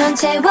책처럼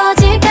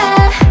채워질까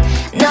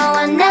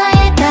너와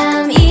나의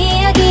다음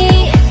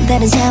이야기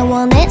다른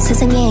차원의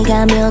세상에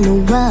가면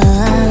우와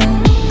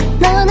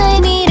너와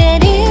나의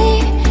미래를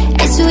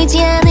알 수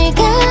있지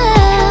않을까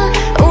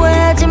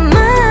오해하지마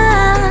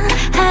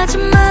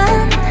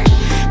하지만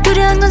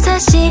두려운 건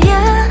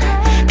사실이야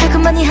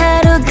달콤한 이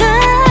하루가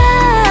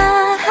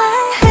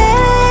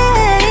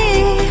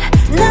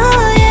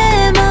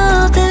너의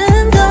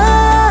모든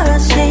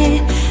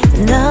것이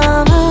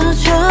너무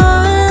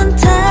좋은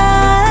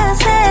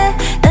탓에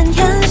난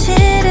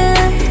현실을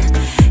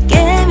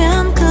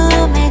깨면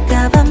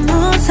꿈일까봐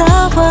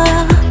무서워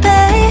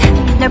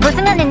babe 널 본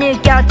순간에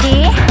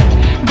느꼈지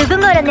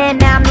두근거려 내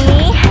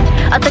맘이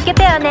어떻게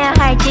표현해야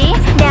할지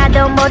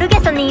나도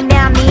모르겠어 네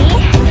맘이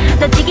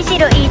놓치기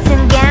싫어 이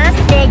순간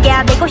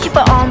내가 되고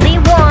싶어 only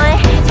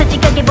one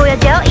솔직하게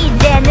보여줘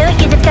이제는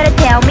You just gotta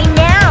tell me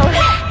now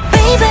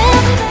Baby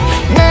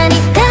난 이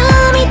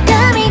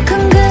땀이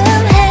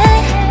궁금해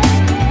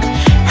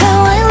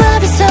How I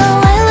love you so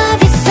I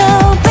love you so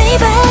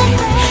baby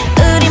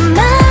우리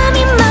맘이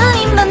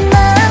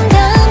만난다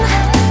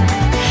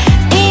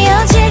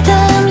이어질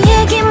다음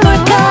얘긴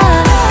뭘까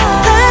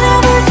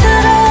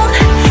바라볼수록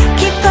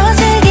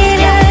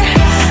깊어지기를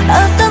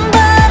어떤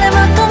바람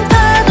어떤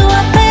파도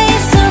앞에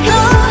있어도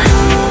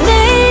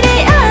내일이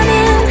아닌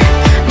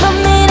먼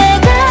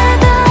미래가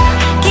더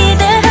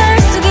기대할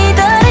수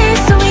기다릴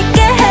수 있게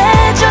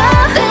해줘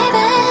Baby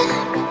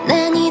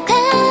난 이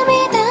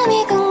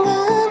땀이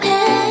궁금해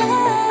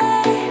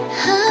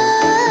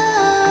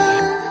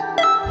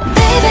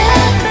Baby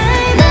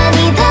난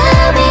이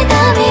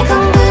땀이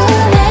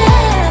궁금해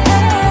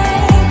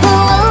Oh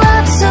I love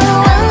you so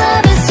I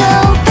love you so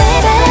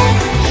baby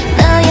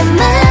너의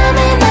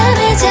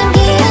맘에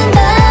잠긴 밤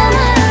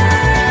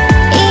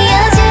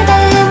이어질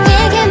다음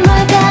얘긴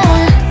뭘까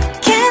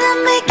Can I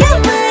make you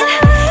mine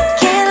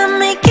Can I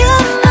make you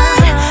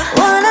mine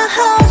Wanna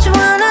hold you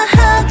wanna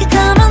hug you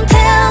come on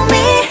tell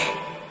me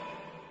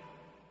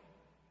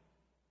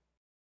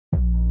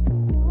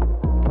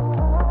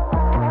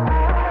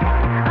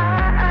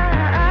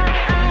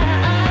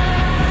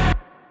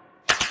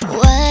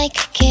Why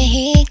그렇게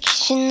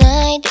희귀신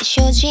나에 대해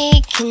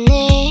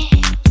솔직히네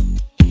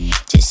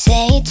Just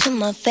say it to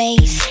my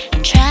face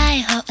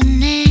Try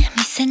허은내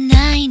미세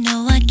나이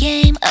너와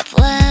game of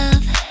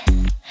love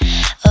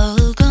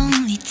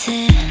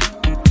오공리트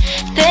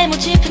되묻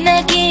짚은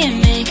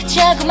느낌을 그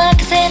자그마한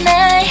새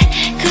나이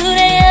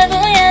그래야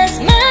보여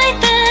smile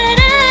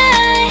that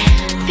I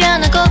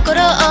변한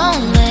거꾸로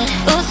only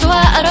우수와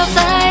out of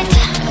sight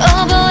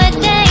overhead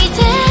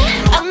date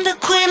I'm the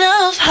queen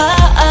of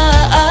heart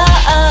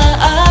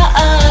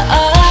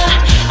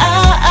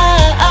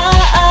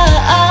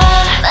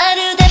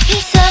마루대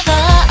piece of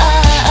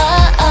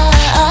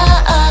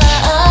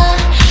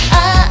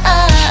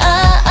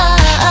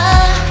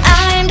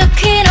I'm the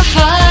queen of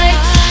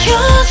hearts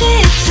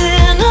표지트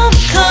너무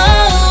커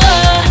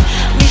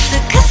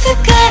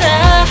미스카스카라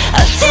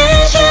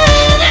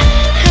attention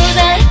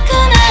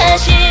후다했구나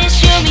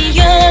show me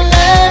your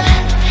love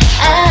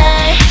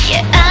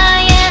yeah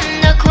I am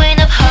the queen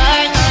of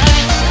hearts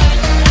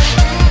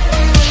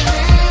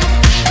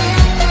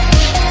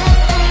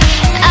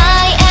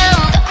I am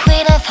the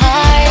queen of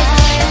hearts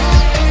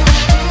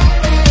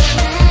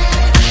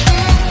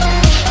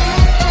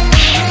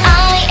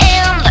I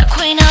am the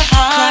queen of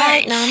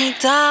hearts 남이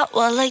다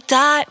like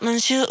diamond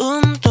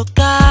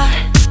쉬움도가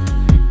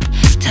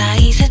다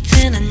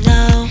이세트는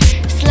no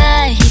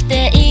슬라이드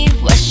때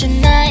wash your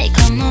night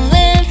come on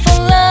live for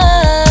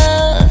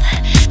love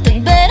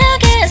Don't better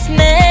guess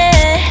me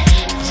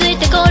つい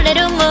てこれ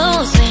る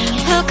losing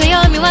深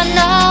読みは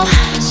no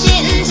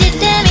信じ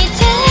てみ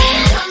て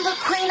I'm the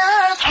queen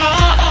of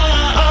hearts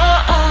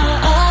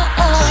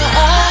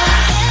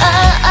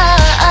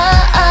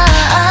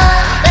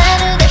ま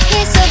るで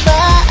piece of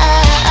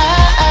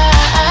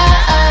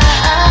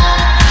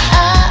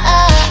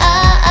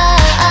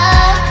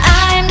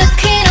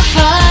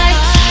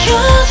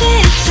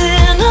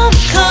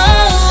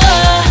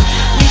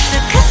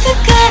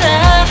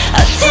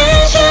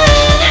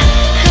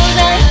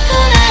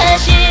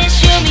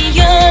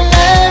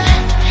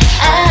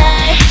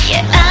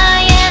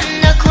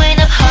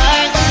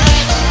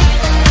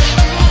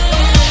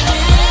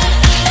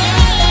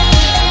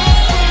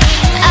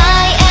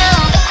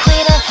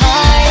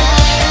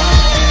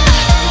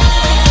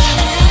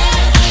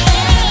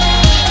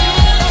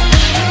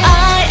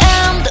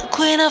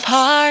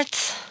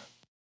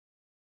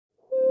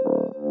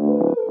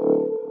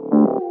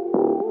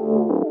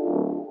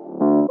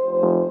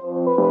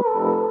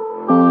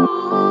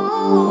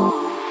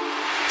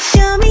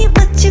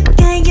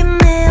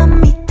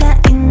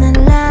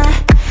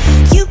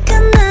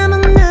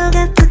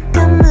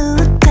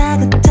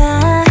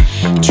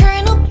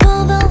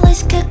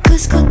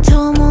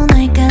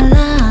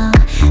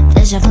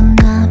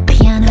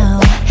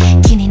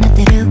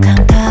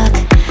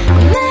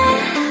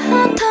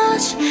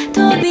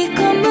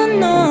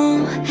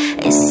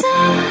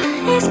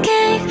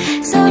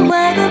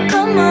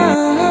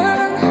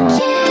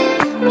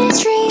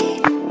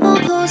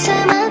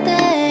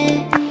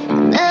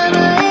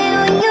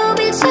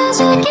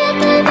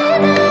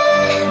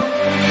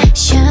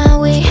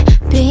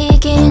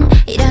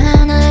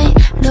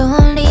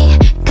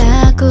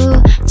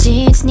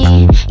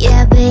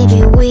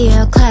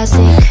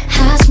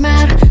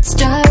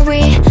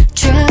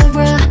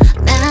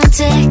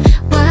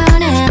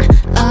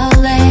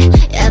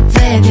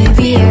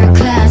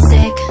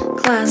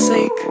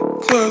Classic,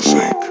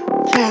 classic,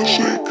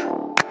 classic.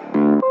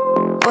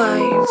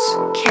 Lights,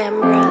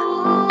 camera,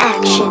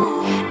 action.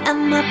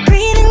 I'm a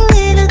pretty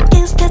little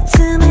gangsta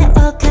틈에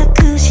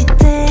억하고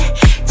싶대.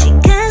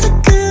 지금서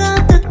그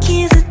어떤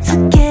키스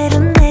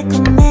together 내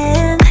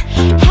꿈엔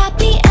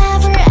Happy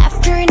ever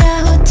after 나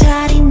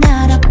호텔이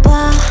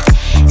날아봐.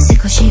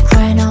 스컷이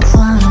cry 나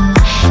와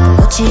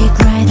꽃이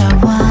cry 나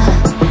와.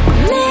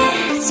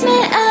 Meets me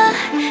up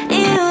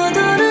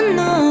이유도는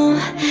너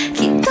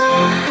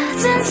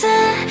깊어진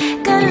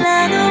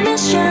색깔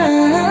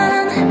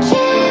오미션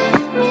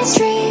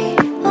Chemistry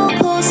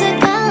곳곳에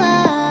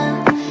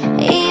갈라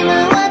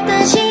이만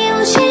왔다시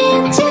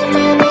오신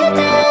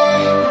듯합니다.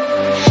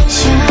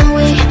 Shall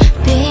we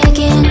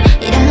begin?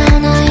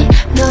 이런 나의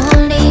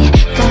lonely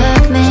革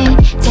命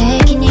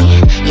taking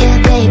it Yeah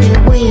baby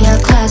we are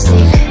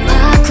classic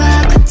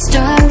Clock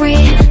story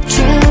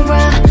true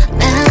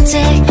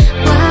romantic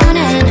one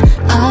and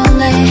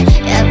only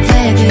Yeah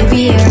baby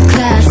we are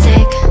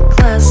classic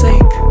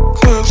Classic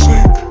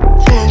Classic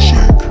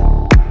Classic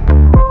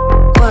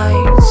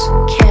Lights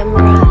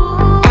camera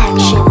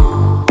action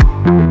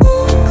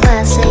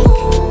Classic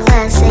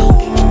Classic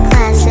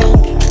Classic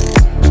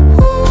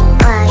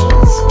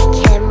Lights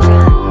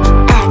camera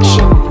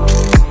action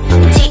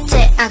뒤태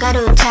아가루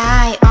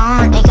tie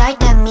on描い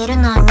た未来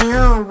の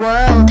new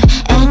world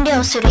遠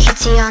慮する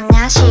必要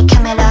なしカ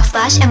メラフ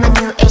ラッシュ I'm a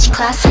new age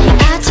classic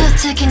後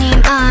付けに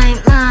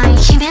mine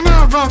姫の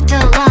walk the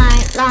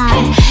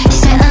line 視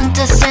線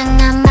とせ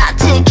な待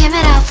ってカ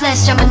メラフラッ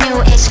シュ I'm a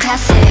new age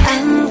classic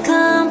I'm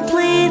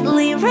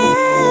completely ready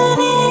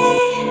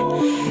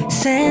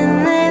Say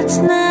let's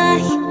not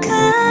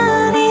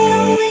hikari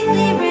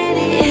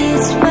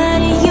It's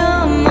ready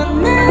you're my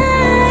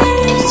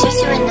night It's just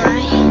you and I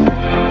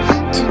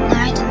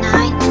Tonight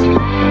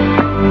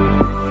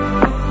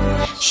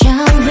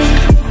Shall we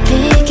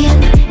begin?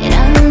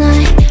 이런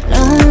나의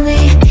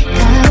lonely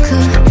가고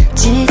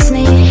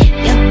Disney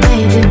Yeah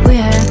baby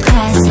we're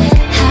classic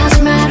House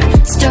map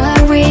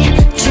story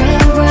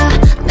true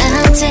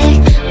romantic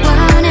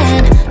one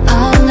and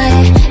only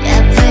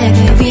Yeah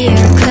baby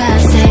we're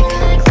classic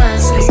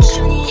Classic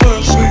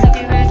Classic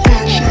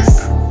Classic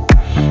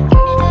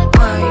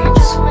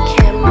Lights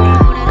camera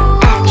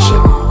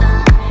action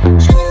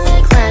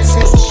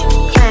Classic Classic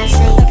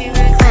Classic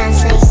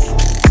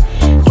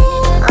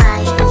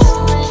Lights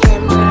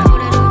camera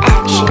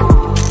action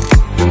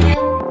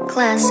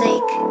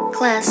Classic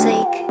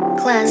Classic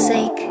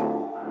Classic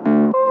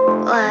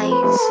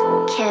Lights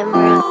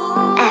camera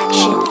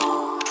action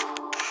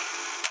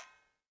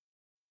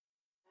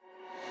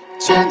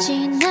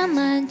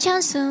천진난만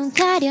천순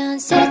가련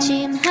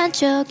새짐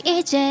한쪽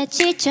이제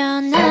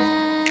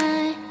지쳐나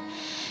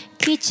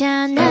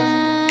귀찮아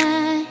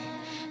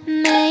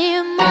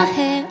매일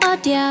뭐해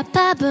어디야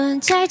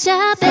밥은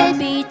잘자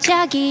baby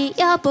자기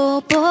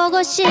여보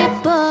보고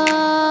싶어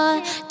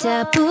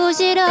다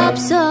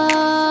부질없어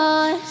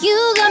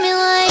You got me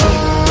like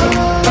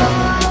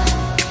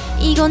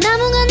이거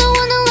나무가 너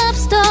원한 love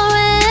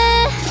story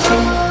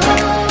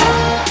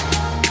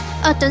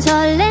어떤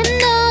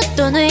설렘도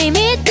또는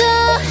의미도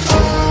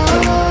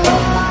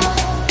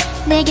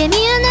내게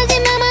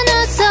미안하지만 I'm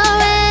not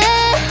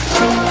sorry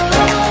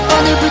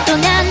오늘부터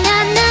난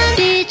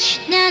Bitch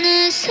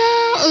나는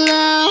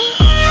solo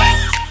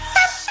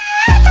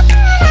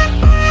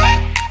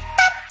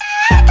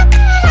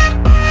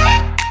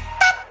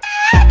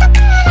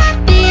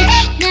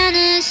Bitch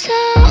나는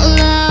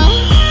solo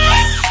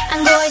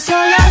I'm going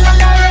solo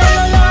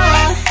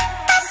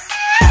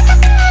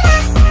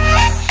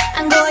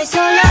I'm going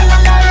solo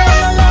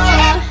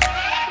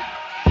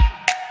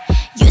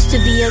Used to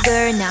be a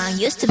girl, now I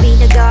used to be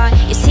the guy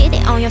You sit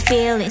there on your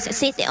feelings, I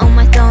sit there on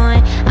my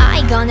thorn I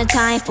ain't got no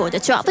time for the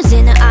troubles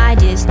in the eye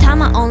This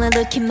time I only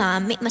look in my,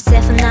 meet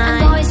myself and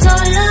I'm going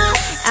solo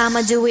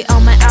I'ma do it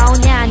on my own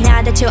now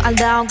Now that you're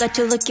alone, got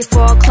you looking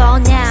for a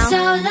clone now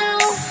Solo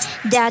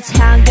That's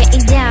how I'm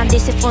getting down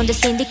This is from the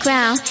Cindy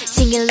Crown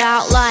Singing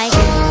loud like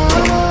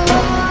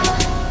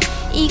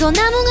이거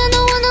나무가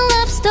너 원한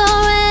love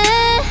story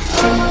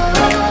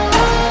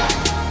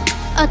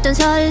어떤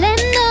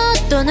설렘도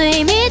또는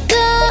의미도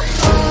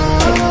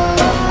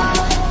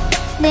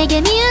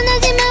내게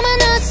미안하지만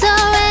I'm not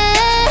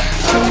sorry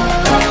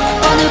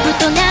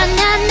오늘부터 난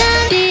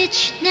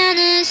Bitch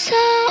나는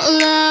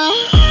solo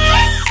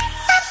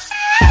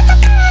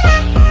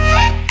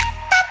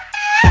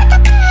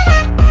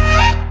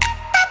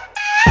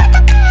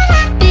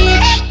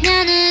Bitch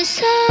나는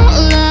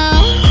solo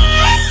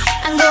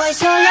I'm going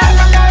solo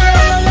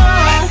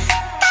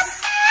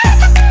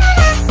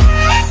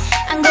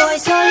I'm going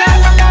solo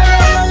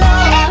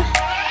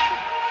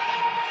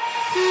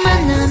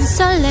만남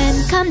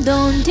설렘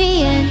감동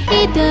뒤엔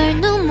이별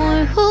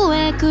눈물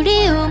후회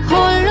그리움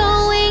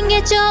홀로인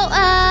게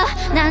좋아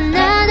난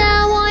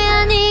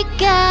나다워야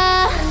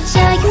하니까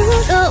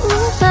자유로운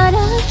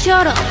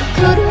바람처럼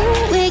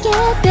구름 위에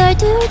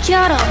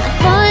별들처럼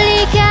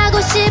멀리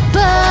가고 싶어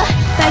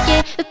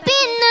밝게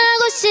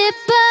빛나고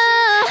싶어